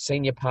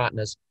senior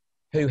partners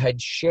who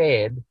had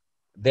shared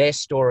their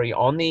story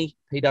on the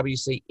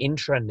PwC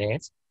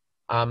intranet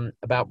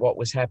about what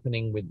was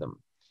happening with them.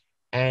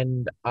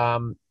 And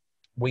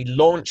we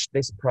launched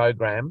this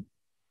program.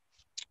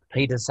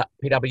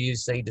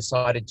 PwC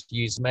decided to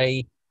use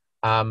me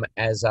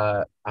as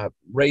a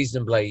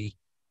reasonably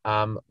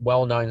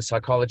well-known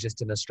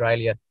psychologist in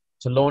Australia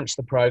to launch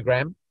the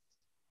program.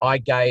 I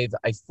gave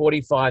a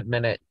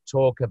 45-minute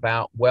talk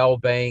about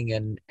well-being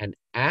and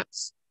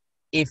apps.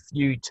 If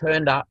you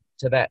turned up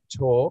to that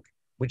talk,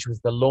 which was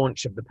the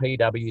launch of the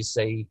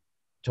PwC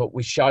talk,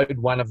 we showed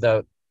one of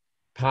the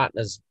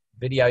partners'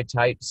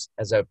 videotapes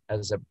as a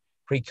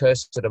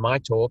precursor to my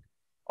talk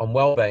on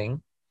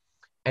well-being.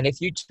 And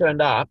if you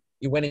turned up,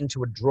 you went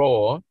into a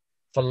draw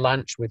for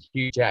lunch with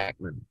Hugh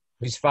Jackman,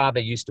 whose father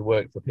used to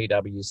work for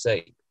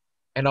PwC.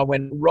 And I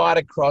went right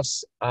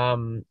across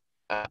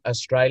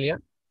Australia.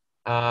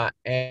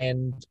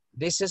 And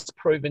this has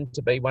proven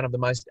to be one of the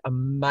most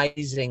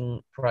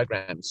amazing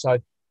programs. So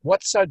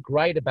what's so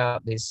great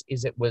about this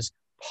is it was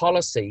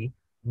policy,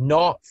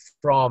 not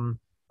from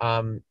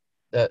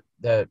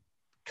the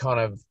kind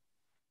of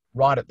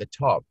right at the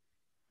top.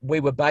 We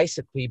were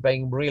basically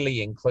being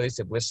really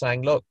inclusive. We're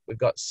saying, look, we've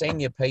got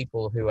senior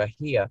people who are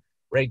here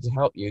ready to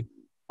help you.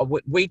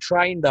 We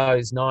trained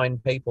those 9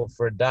 people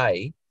for a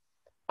day,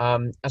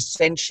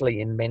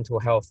 essentially in mental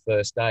health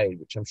first aid,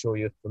 which I'm sure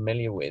you're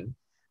familiar with,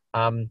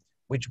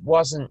 which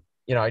wasn't,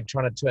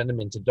 trying to turn them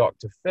into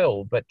Dr.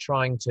 Phil, but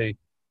trying to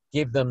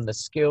give them the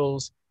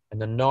skills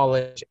and the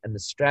knowledge and the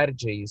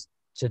strategies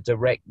to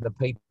direct the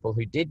people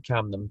who did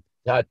come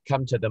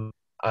to them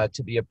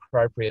to the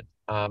appropriate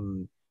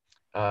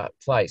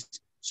place.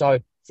 So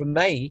for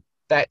me,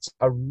 that's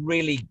a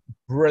really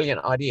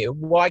brilliant idea.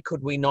 Why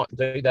could we not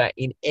do that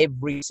in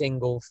every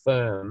single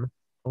firm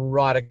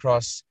right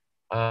across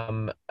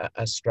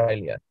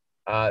Australia?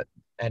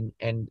 And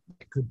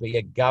it could be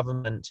a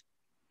government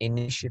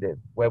initiative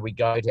where we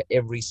go to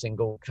every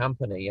single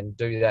company and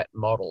do that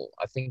model.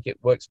 I think it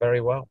works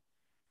very well.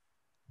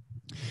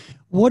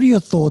 What are your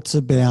thoughts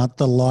about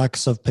the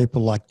likes of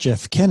people like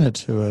Jeff Kennett,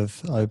 who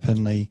have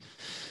openly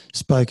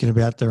spoken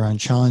about their own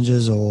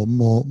challenges, or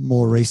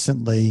more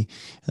recently,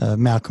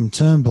 Malcolm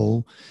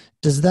Turnbull,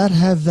 Does that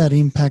have that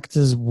impact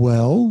as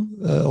well,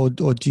 or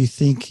do you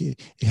think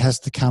it has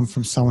to come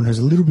from someone who's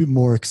a little bit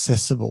more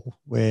accessible,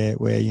 where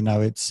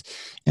it's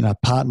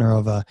partner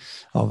of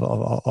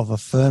a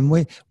firm?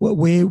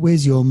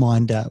 Where's your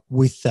mind at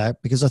with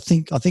that? Because I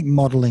think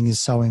modelling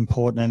is so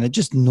important, and it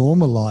just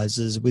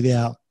normalises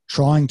without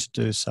trying to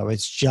do so.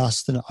 It's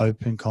just an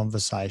open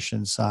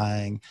conversation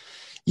saying,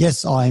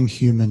 "Yes, I am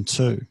human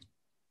too."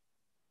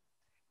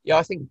 Yeah,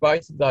 I think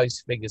both of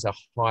those figures are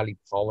highly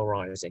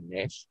polarising,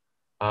 Nesh.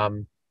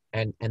 And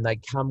they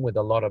come with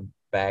a lot of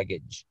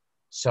baggage.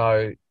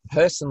 So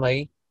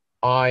personally,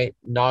 I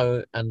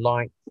know and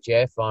like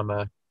Jeff. I'm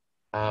a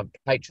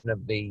patron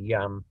of the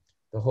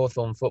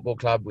Hawthorn Football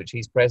Club, which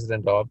he's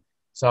president of.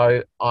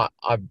 So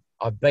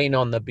I've been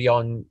on the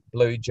Beyond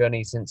Blue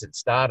journey since it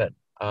started,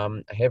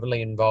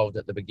 heavily involved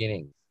at the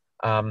beginning.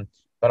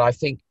 But I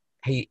think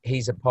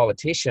he's a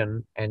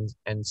politician, and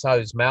so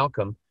is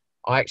Malcolm.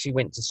 I actually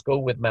went to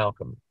school with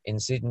Malcolm in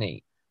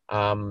Sydney.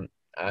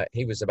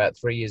 He was about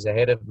 3 years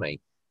ahead of me.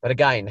 But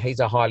again, he's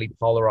a highly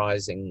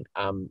polarizing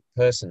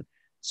person.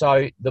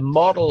 So the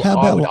model... How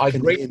about like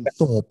an Ian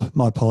Thorpe?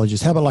 My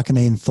apologies. How about like an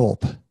Ian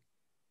Thorpe?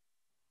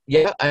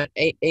 Yeah,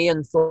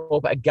 Ian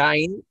Thorpe,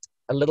 again,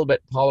 a little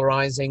bit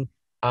polarizing.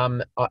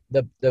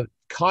 The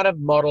kind of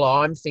model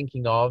I'm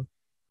thinking of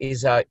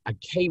is a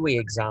Kiwi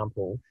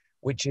example,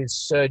 which is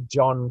Sir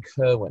John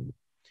Kirwan.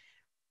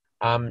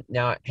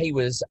 Now, he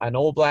was an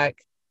All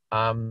Black,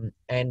 and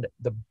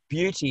the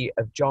beauty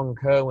of John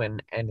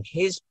Kirwan and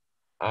his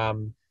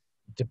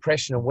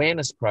depression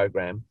awareness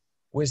program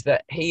was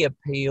that he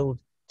appealed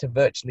to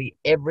virtually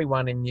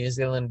everyone in New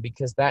Zealand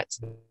because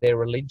that's their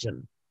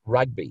religion,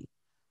 rugby.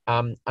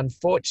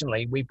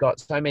 Unfortunately, we've got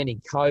so many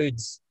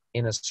codes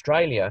in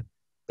Australia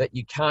that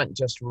you can't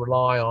just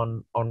rely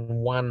on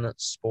one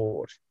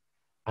sport.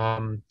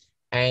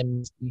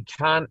 And you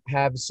can't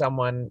have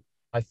someone,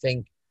 I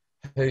think,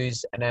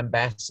 who's an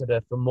ambassador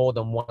for more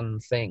than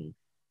one thing.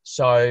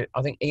 So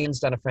I think Ian's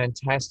done a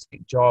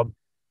fantastic job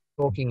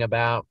talking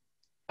about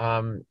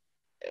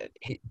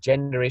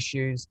gender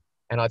issues,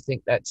 and I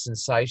think that's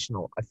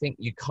sensational. I think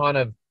you kind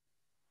of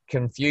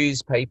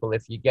confuse people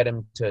if you get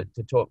him to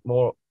talk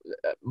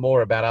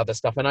more about other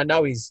stuff. And I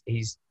know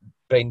he's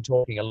been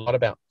talking a lot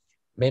about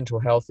mental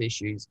health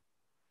issues,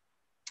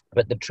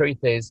 but the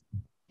truth is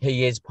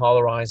he is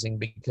polarizing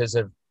because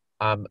of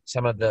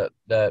some of the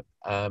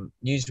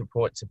news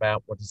reports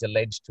about what he's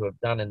alleged to have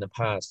done in the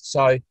past.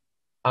 So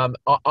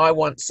I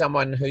want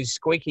someone who's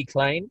squeaky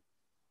clean,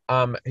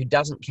 who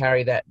doesn't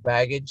carry that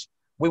baggage.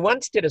 We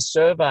once did a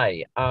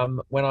survey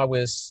when I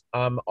was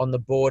on the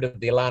board of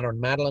the Alana and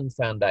Madeline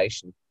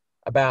Foundation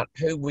about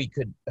who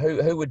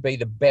would be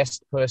the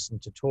best person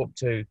to talk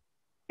to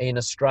in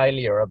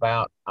Australia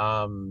about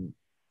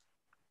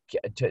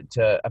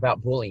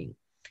about bullying.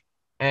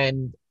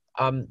 And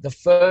the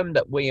firm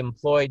that we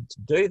employed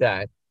to do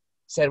that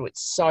said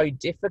it's so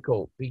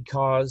difficult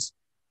because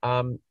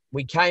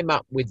we came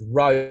up with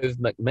Rove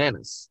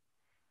McManus.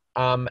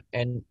 And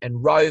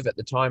Rove at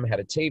the time had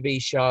a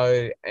TV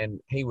show, and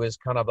he was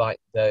kind of like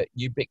the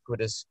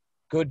ubiquitous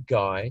good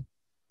guy,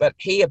 but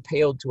he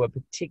appealed to a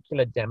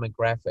particular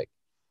demographic.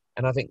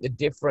 And I think the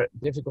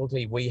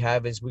difficulty we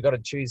have is we've got to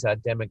choose our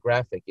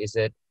demographic. Is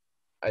it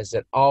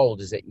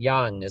old? Is it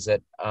young? Is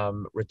it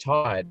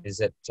retired? Is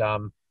it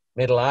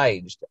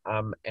middle-aged?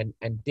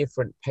 And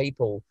different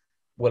people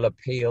will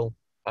appeal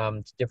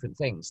to different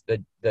things.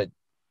 The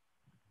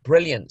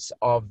brilliance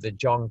of the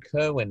John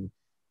Kirwan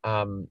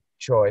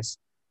choice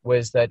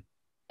was that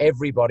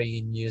everybody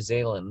in New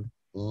Zealand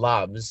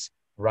loves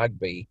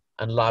rugby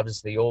and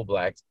loves the All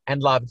Blacks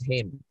and loved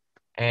him.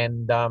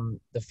 And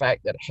the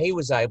fact that he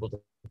was able to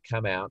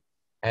come out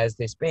as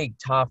this big,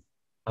 tough,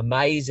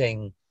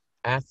 amazing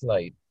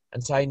athlete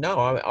and say, no,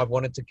 I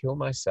wanted to kill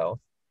myself,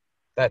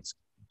 that's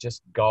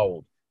just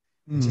gold.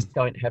 We just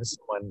don't have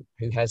someone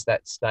who has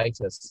that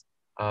status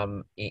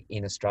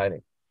in Australia.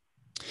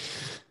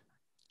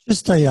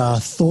 Just a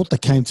thought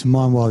that came to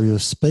mind while you were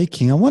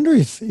speaking. I wonder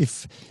if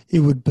it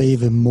would be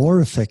even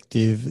more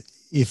effective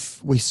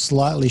if we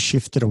slightly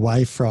shifted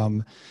away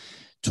from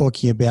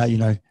talking about,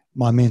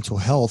 my mental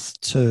health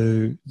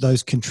to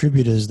those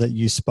contributors that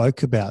you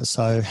spoke about.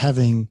 So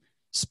having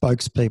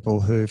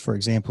spokespeople who, for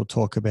example,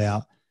 talk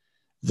about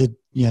the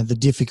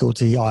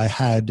difficulty I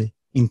had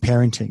in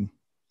parenting,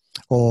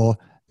 or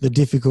the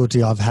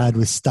difficulty I've had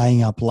with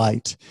staying up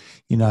late,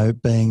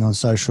 being on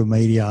social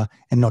media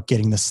and not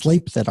getting the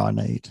sleep that I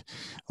need,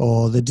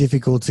 or the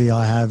difficulty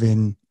I have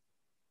in,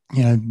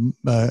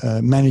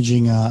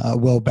 managing a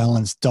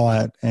well-balanced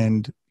diet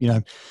and,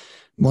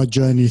 my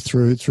journey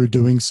through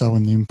doing so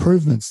and the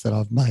improvements that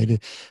I've made.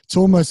 It's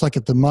almost like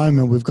at the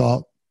moment we've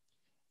got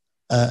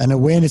an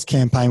awareness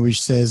campaign which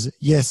says,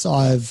 yes,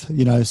 I've,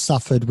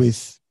 suffered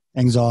with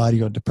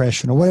anxiety or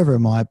depression or whatever it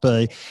might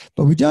be,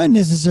 but we don't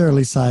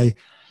necessarily say,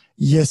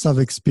 yes, I've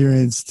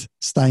experienced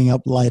staying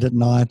up late at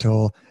night,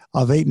 or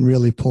I've eaten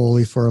really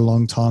poorly for a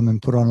long time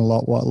and put on a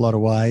lot of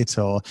weight,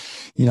 or,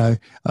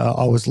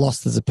 I was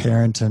lost as a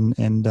parent and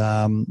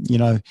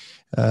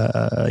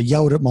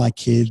yelled at my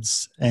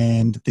kids,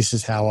 and this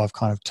is how I've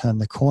kind of turned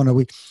the corner.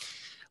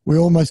 We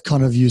almost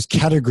kind of use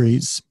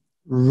categories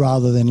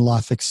rather than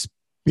life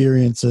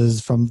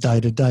experiences from day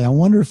to day. I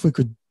wonder if we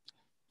could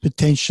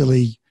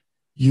potentially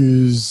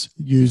use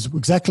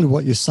exactly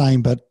what you're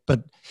saying, but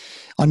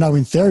I know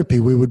in therapy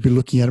we would be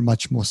looking at it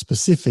much more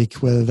specific,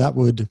 whether that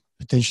would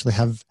potentially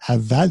have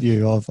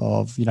value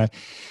of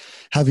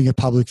having a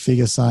public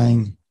figure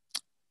saying,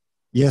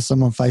 yes,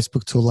 I'm on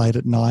Facebook till late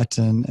at night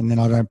and then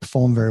I don't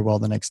perform very well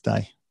the next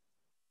day.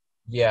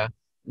 Yeah,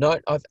 no,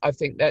 I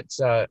think that's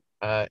a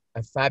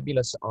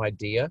fabulous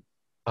idea.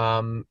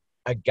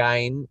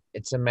 Again,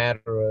 it's a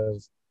matter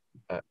of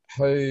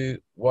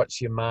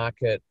what's your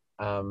market,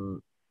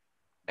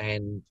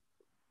 and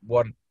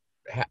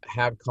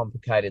how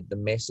complicated the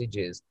message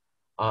is.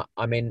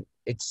 I mean,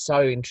 it's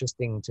so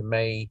interesting to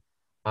me.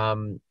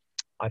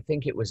 I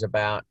think it was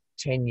about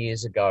 10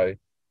 years ago,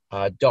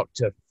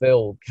 Dr.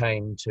 Phil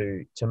came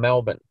to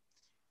Melbourne,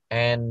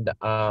 and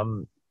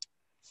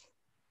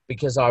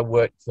because I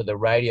worked for the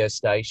radio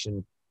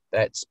station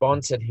that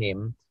sponsored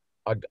him,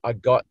 I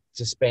got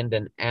to spend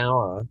an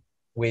hour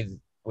with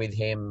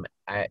him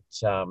at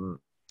the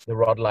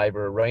Rod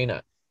Laver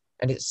Arena.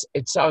 And it's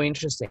so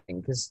interesting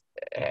because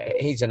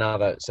he's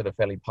another sort of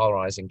fairly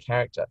polarizing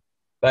character.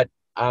 But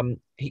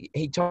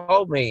he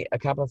told me a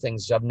couple of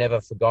things I've never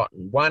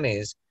forgotten. One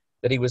is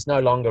that he was no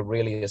longer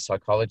really a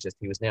psychologist.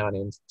 He was now an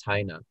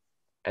entertainer,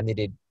 and that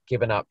he'd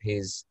given up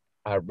his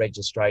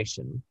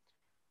registration.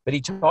 But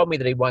he told me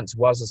that he once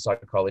was a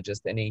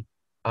psychologist, and he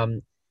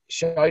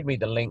showed me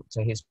the link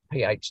to his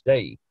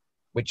PhD,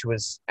 which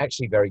was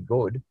actually very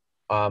good,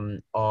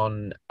 on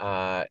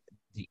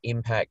the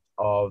impact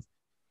of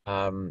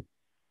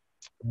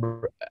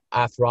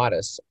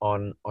arthritis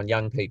on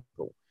young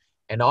people.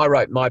 And I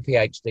wrote my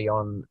PhD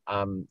on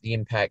the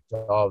impact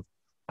of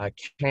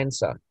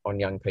cancer on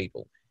young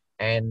people.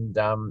 And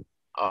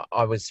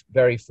I was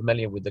very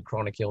familiar with the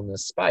chronic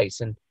illness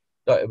space, and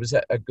it was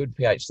a good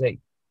PhD.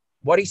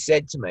 What he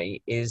said to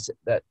me is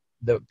that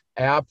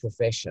our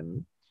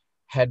profession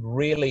had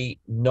really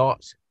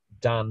not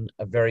done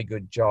a very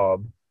good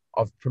job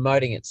of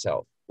promoting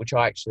itself, which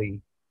I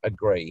actually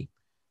agree.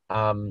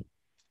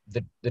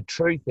 The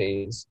truth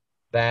is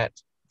that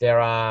there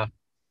are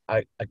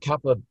a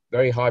couple of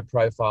very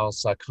high-profile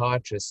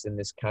psychiatrists in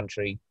this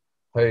country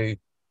who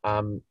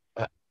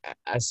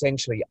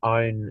essentially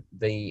own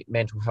the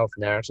mental health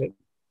narrative,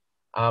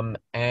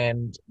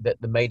 and that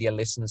the media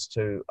listens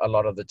to a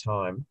lot of the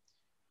time.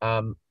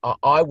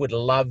 I would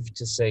love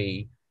to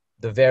see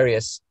the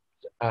various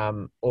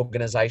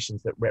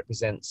organizations that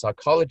represent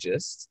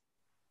psychologists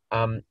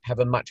have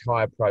a much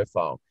higher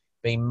profile,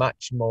 be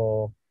much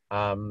more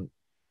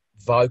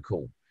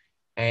vocal,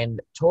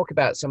 and talk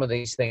about some of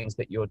these things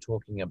that you're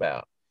talking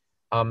about.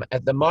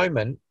 At the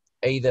moment,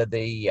 either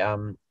the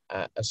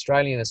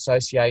Australian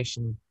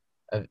Association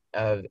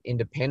of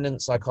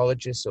Independent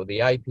Psychologists or the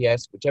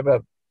APS, whichever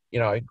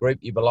group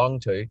you belong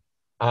to,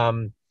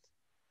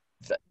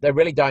 they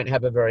really don't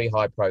have a very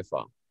high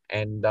profile.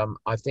 And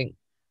I think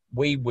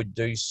we would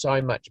do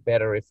so much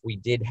better if we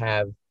did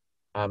have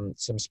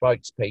some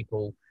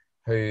spokespeople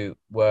who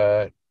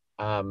were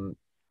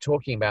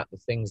talking about the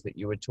things that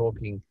you were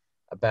talking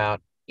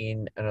about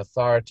in an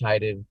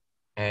authoritative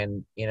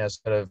and in a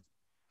sort of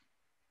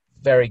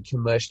very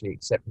commercially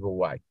acceptable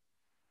way.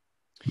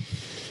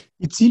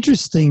 It's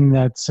interesting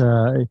that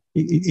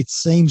it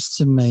seems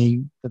to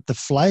me that the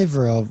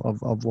flavour of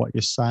what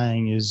you're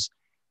saying is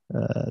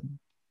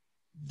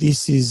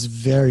this is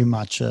very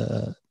much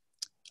a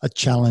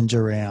challenge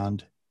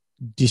around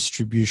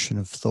distribution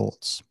of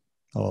thoughts,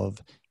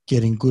 of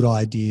getting good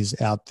ideas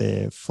out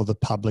there for the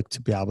public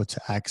to be able to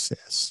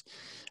access.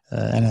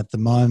 And at the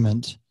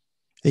moment,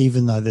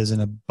 even though there's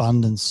an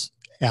abundance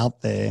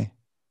out there,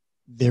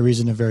 there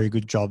isn't a very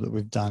good job that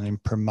we've done in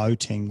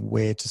promoting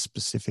where to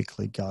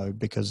specifically go,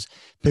 because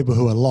people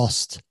who are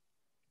lost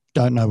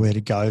don't know where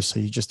to go. So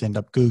you just end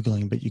up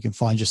Googling, but you can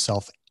find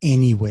yourself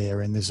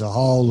anywhere, and there's a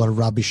whole lot of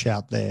rubbish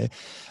out there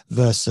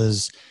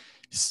versus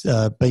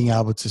being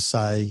able to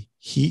say,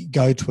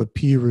 go to a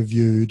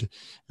peer-reviewed,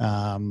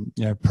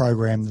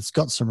 program that's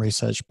got some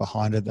research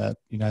behind it that,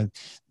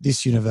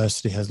 this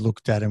university has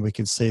looked at and we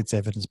can see it's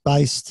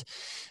evidence-based.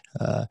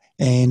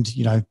 And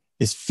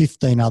there's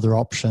 15 other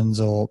options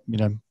or,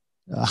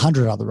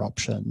 100 other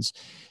options.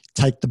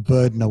 Take the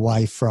burden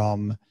away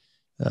from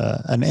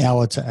an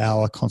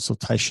hour-to-hour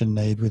consultation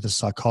need with a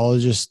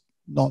psychologist,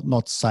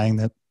 not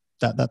saying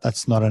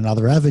that's not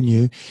another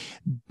avenue,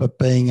 but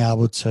being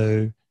able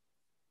to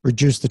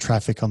reduce the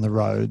traffic on the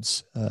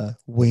roads.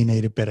 We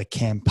need a better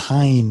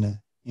campaign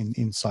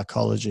in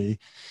psychology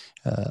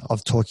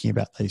of talking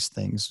about these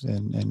things,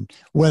 and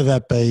whether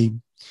that be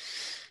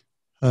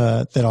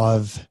that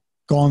I've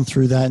gone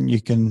through that and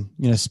you can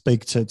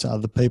speak to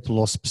other people,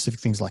 or specific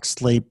things like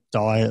sleep,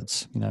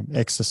 diet,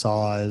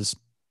 exercise,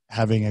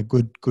 having a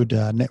good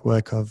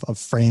network of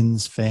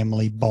friends,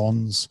 family,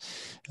 bonds.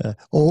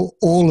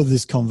 All of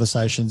this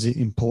conversation is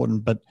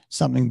important, but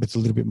something with a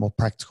little bit more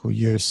practical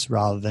use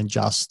rather than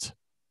just,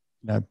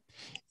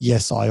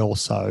 yes, I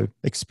also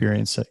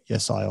experience it.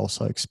 Yes, I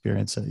also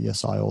experience it.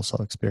 Yes, I also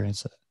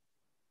experience it.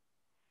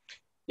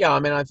 Yeah, I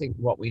mean, I think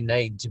what we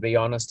need, to be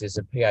honest, is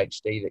a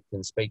PhD that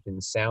can speak in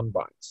sound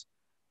bites,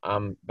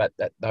 but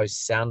that those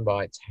sound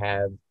bites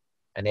have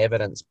an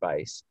evidence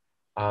base.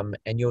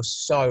 And you're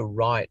so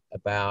right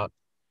about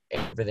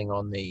everything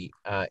on the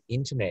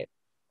internet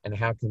and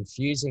how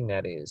confusing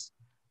that is.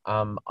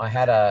 I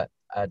had a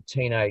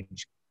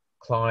teenage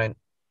client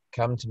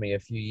come to me a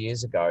few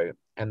years ago,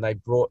 and they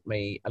brought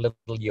me a little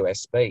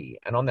USB,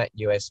 and on that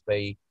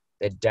USB,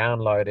 they'd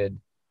downloaded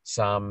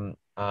some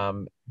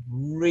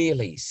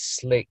really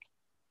slick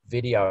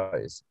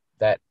videos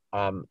that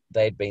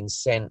they'd been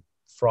sent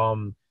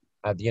from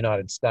the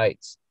United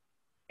States,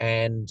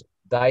 and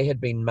they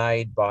had been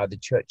made by the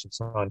Church of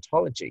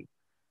Scientology.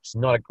 It's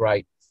not a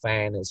great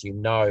fan, as you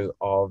know,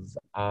 of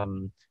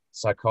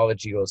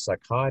psychology or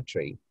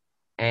psychiatry.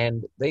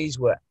 And these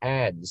were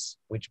ads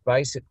which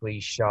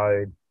basically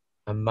showed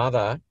a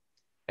mother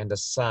and a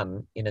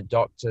son in a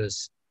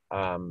doctor's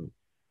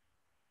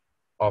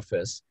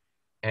office,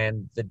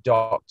 and the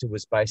doctor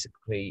was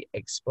basically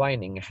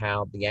explaining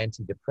how the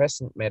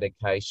antidepressant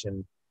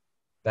medication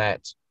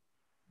that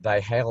they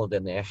held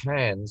in their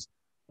hands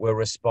were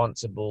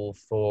responsible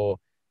for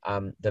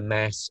the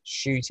mass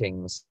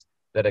shootings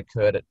that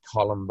occurred at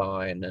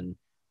Columbine and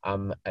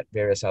at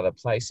various other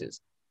places.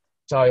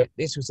 So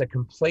this was a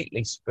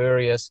completely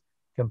spurious,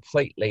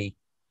 completely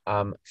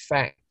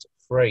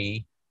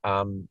fact-free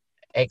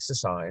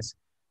exercise.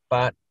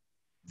 But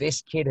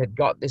this kid had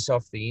got this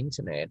off the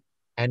internet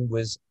and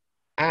was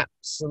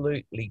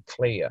absolutely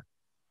clear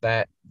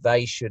that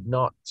they should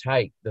not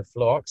take the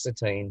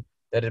fluoxetine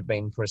that had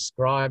been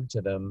prescribed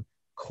to them,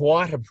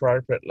 quite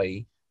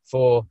appropriately,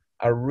 for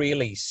a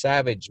really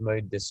savage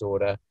mood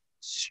disorder,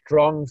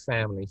 strong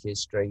family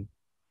history,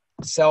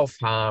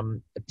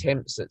 self-harm,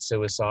 attempts at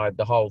suicide,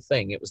 the whole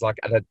thing. It was like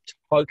a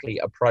totally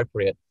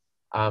appropriate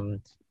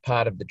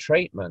part of the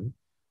treatment,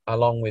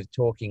 along with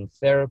talking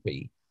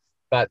therapy.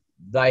 But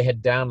they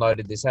had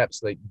downloaded this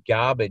absolute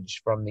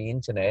garbage from the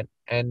internet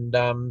and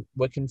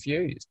were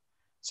confused.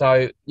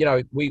 So,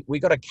 we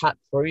got to cut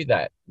through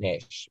that,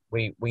 Nesh.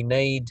 We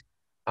need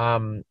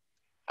a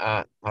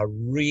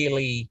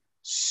really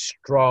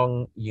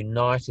strong,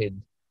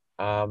 united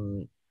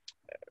kind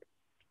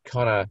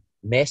of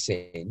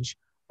message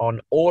on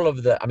all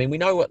of the, we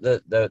know what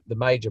the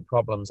major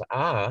problems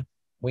are.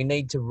 We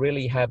need to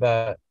really have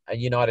a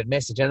united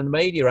message. And the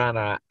media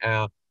aren't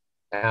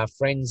our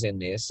friends in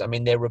this.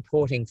 They're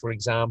reporting, for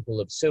example,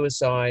 of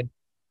suicide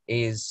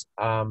leaves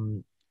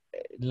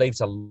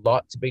a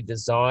lot to be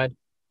desired.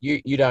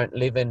 You don't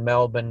live in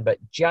Melbourne, but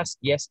just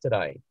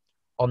yesterday,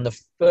 on the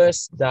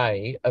first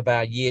day of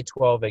our Year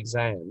 12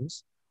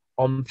 exams,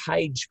 on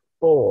page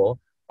 4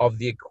 of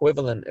the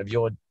equivalent of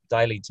your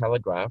Daily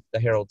Telegraph, the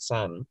Herald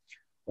Sun,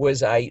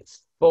 was a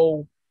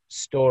full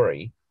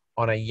story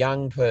on a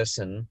young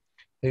person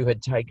who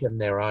had taken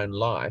their own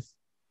life,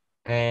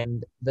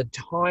 and the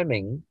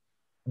timing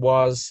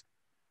was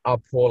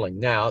appalling.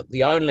 Now,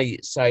 the only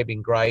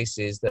saving grace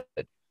is that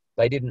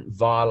they didn't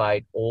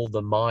violate all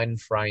the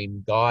mind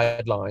frame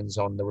guidelines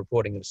on the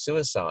reporting of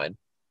suicide,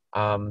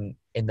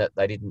 in that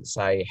they didn't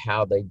say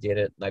how they did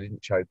it. They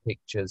didn't show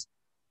pictures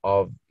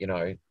of,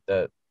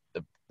 the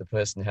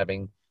person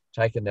having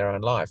taken their own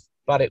life.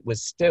 But it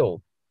was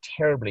still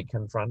terribly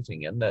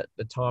confronting, and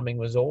the timing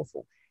was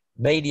awful.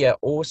 Media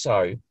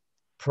also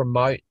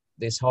promote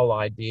this whole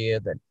idea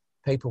that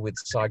people with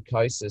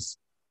psychosis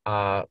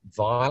are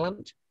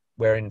violent,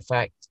 where in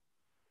fact,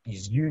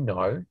 as you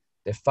know,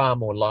 they're far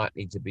more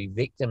likely to be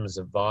victims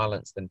of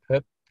violence than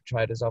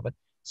perpetrators of it.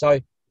 So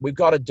we've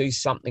got to do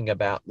something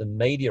about the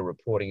media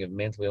reporting of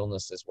mental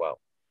illness as well.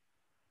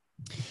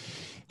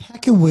 How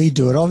can we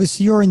do it?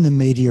 Obviously, you're in the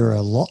media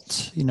a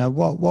lot.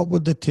 What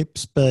would the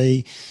tips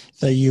be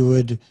that you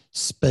would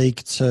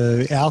speak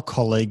to our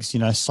colleagues,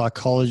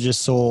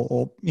 psychologists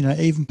or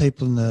even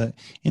people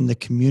in the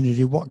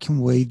community? What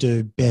can we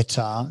do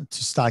better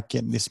to start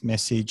getting this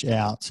message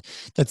out?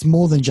 That's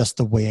more than just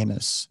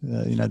awareness.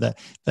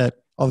 That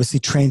obviously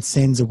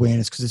transcends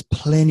awareness, because there's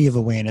plenty of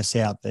awareness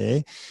out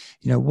there.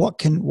 What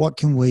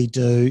can we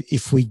do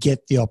if we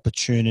get the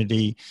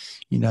opportunity,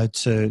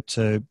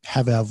 to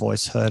have our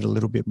voice heard a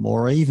little bit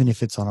more, even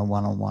if it's on a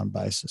one-on-one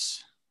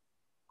basis?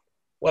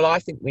 Well, I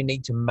think we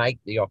need to make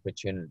the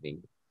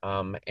opportunity.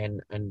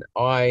 And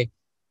I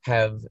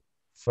have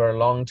for a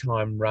long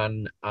time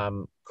run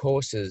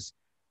courses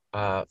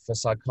for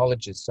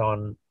psychologists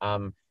on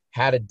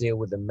how to deal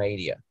with the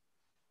media,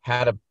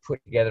 how to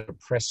put together a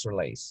press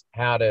release,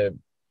 how to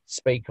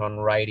speak on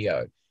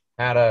radio,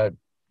 how to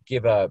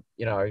give a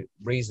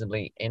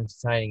reasonably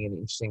entertaining and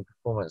interesting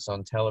performance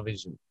on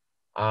television,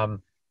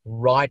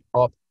 write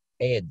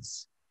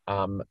op-eds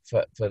for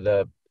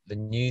the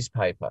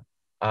newspaper.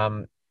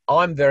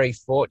 I'm very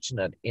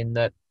fortunate in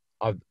that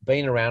I've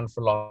been around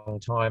for a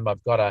long time.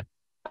 I've got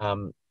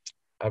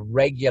a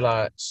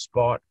regular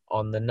spot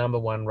on the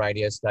 #1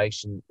 radio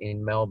station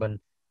in Melbourne.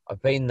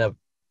 I've been the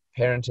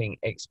parenting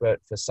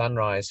expert for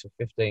Sunrise for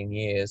 15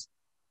 years,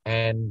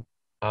 and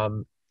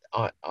I'm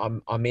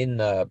in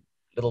the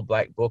little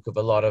black book of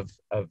a lot of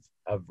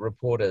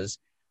reporters,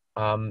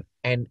 and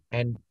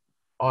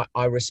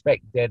I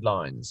respect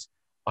deadlines.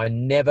 I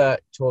never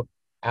talk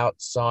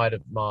outside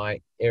of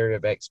my area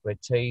of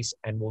expertise,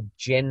 and will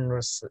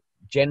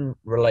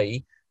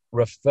generally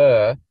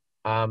refer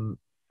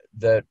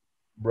the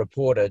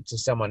reporter to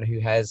someone who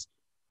has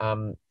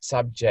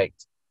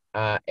subject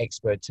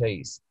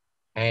expertise.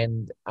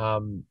 And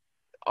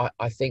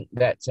I think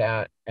that's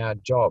our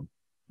job.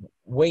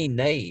 We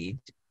need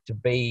to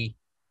be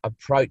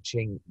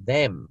approaching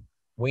them.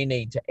 We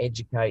need to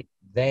educate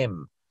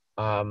them.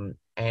 I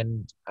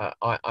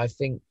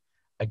think,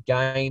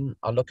 again,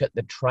 I look at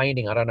the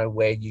training. I don't know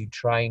where you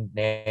trained,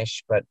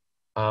 Nesh, but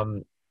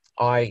I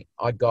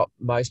got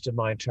most of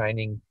my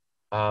training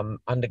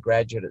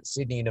undergraduate at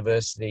Sydney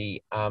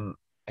University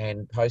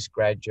and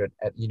postgraduate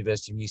at the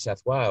University of New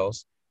South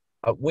Wales.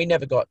 We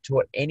never got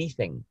taught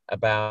anything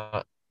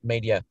about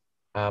media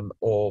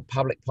or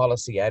public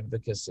policy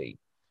advocacy.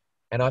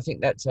 And I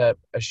think that's a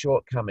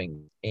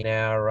shortcoming in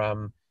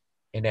our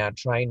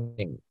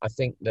training. I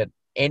think that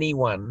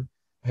anyone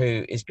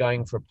who is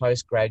going for a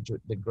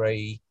postgraduate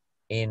degree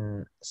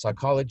in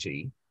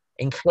psychology,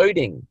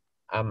 including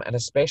and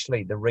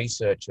especially the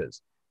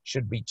researchers,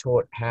 should be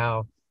taught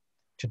how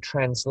to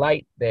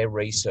translate their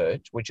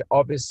research, which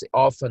obviously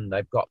often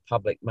they've got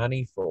public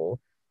money for.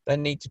 They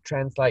need to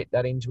translate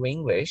that into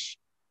English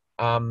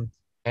and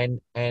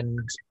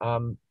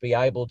be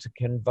able to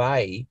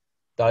convey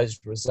those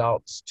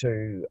results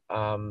to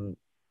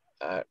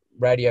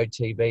radio,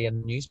 TV,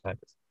 and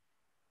newspapers.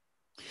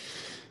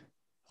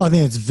 I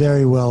think it's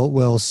very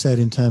well said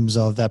in terms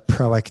of that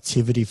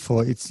proactivity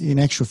for it's. In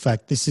actual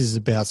fact, this is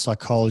about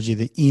psychology,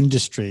 the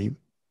industry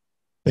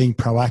being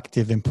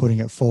proactive and putting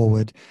it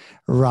forward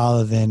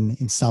rather than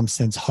in some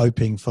sense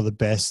hoping for the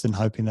best and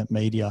hoping that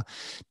media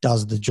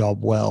does the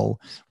job well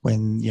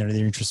when, you know,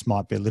 their interests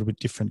might be a little bit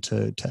different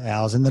to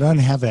ours and they don't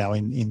have our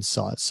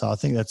insights. So I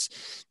think that's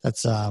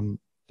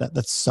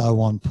so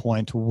on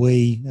point.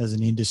 We as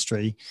an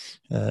industry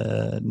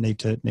need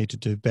to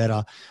do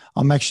better.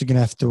 I'm actually going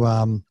to have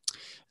to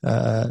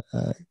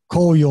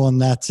call you on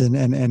that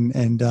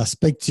and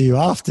speak to you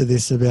after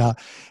this about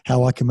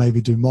how I can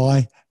maybe do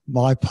my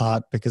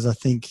part, because I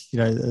think, you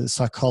know,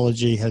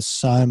 psychology has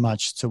so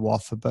much to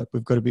offer, but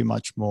we've got to be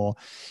much more,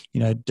 you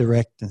know,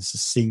 direct and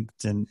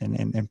succinct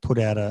and put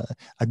out a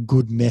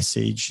good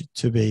message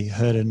to be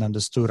heard and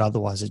understood.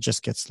 Otherwise, it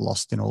just gets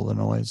lost in all the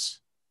noise.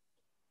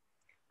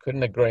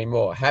 Couldn't agree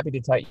more. Happy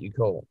to take your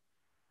call.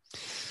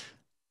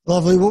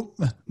 Lovely. Well,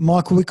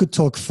 Michael, we could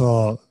talk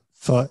for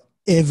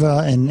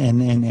ever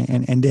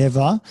and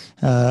ever.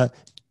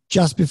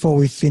 Just before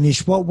we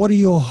finish, what are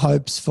your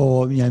hopes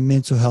for, you know,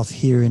 mental health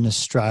here in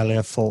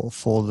Australia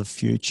for the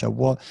future?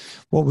 What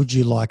would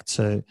you like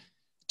to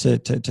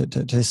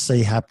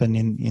see happen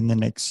in the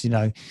next, you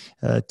know,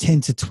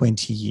 10 to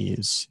 20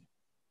 years?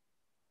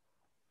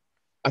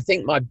 I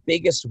think my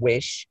biggest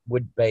wish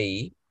would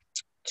be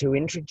to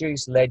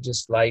introduce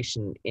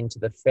legislation into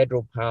the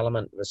Federal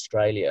Parliament of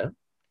Australia,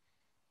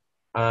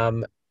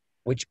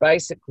 which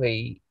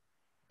basically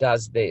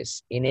does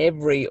this. In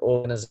every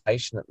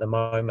organisation at the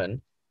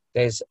moment,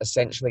 there's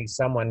essentially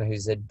someone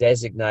who's a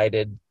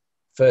designated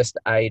first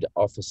aid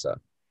officer.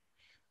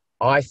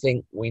 I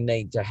think we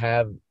need to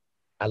have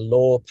a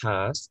law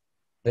passed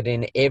that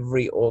in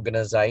every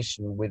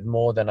organisation with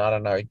more than,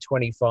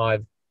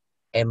 25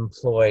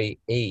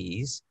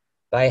 employees,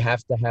 they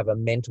have to have a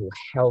mental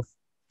health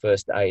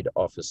first aid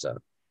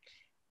officer,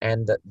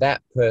 and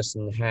that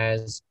person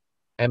has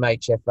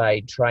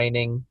MHFA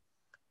training,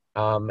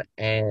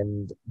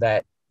 and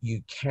that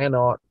you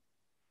cannot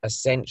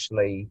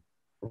essentially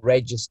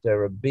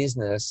register a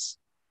business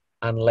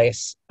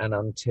unless and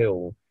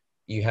until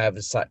you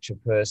have such a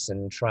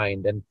person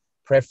trained, and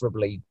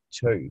preferably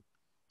two.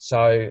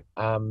 So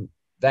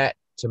that,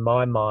 to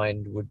my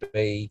mind, would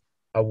be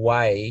a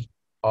way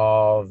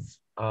of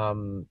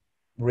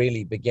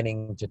really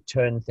beginning to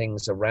turn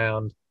things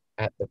around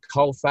at the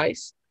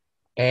coalface.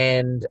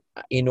 And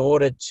in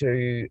order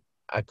to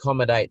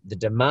accommodate the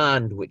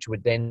demand, which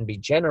would then be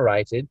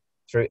generated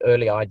through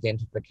early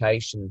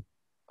identification,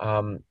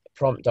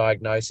 prompt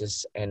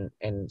diagnosis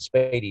and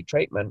speedy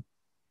treatment,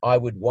 I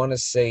would want to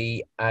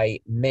see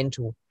a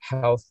mental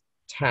health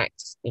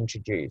tax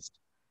introduced,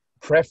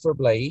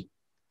 preferably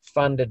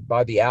funded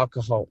by the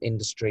alcohol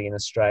industry in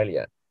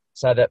Australia,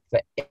 so that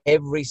for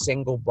every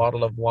single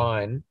bottle of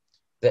wine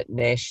that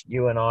Nesh,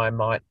 you and I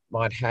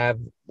might have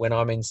when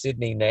I'm in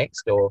Sydney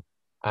next, or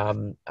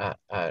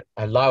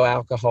a low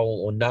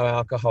alcohol or no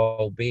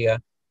alcohol beer,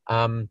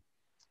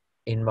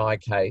 in my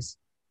case,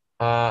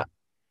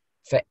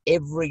 for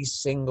every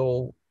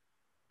single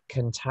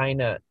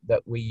container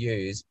that we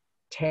use,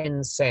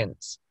 10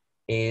 cents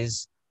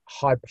is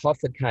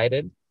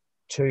hypothecated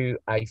to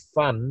a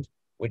fund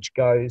which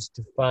goes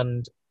to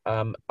fund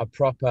a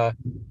proper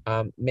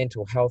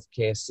mental health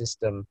care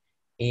system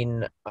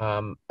in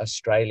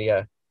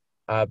Australia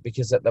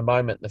because at the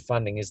moment the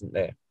funding isn't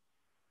there.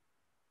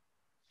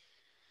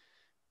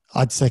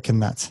 I'd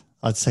second that.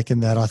 I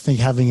think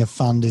having a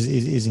fund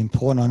is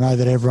important. I know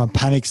that everyone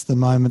panics the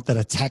moment that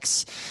a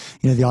tax,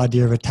 the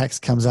idea of a tax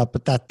comes up,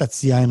 but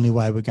that's the only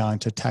way we're going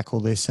to tackle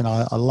this. And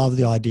I love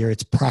the idea.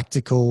 It's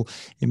practical.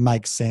 It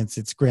makes sense.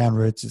 It's ground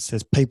roots. It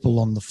says people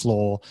on the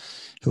floor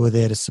who are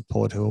there to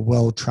support, who are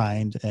well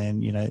trained.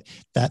 And,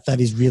 that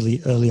is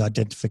really early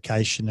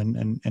identification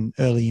and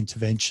early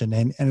intervention.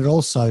 And it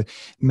also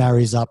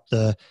marries up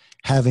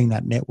having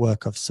that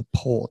network of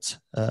support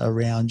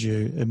around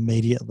you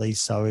immediately.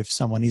 So if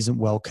someone isn't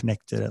well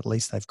connected, at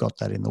least they've got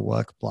that in the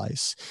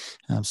workplace.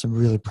 Some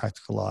really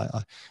practical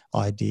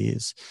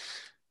ideas.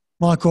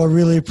 Michael, I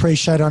really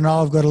appreciate it. I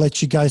know I've got to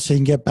let you go so you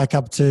can get back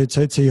up to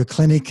your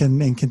clinic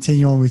and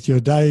continue on with your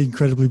day.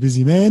 Incredibly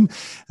busy man.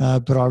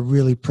 But I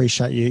really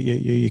appreciate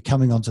you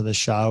coming onto the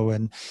show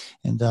and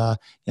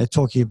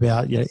talking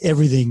about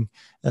everything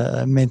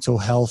mental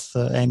health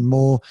and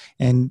more,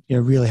 and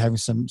really having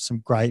some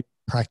great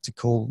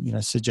practical,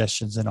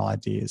 suggestions and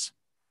ideas.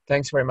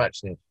 Thanks very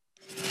much, Nick.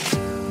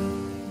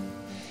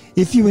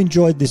 If you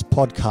enjoyed this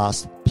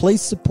podcast,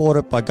 please support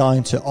it by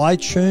going to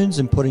iTunes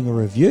and putting a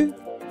review,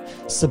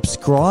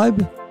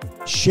 subscribe,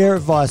 share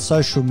it via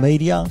social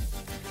media,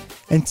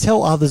 and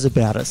tell others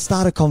about it.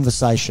 Start a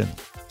conversation.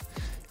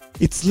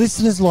 It's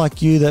listeners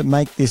like you that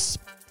make this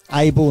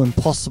able and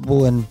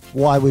possible, and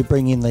why we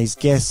bring in these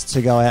guests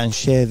to go out and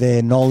share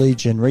their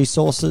knowledge and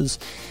resources.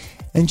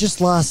 And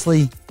just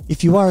lastly,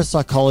 if you are a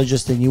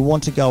psychologist and you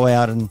want to go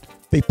out and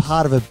be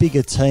part of a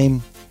bigger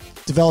team,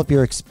 develop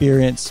your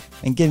experience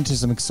and get into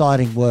some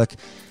exciting work,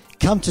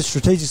 come to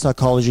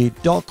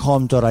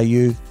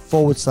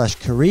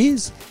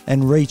strategicpsychology.com.au/careers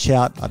and reach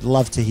out. I'd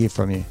love to hear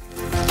from you.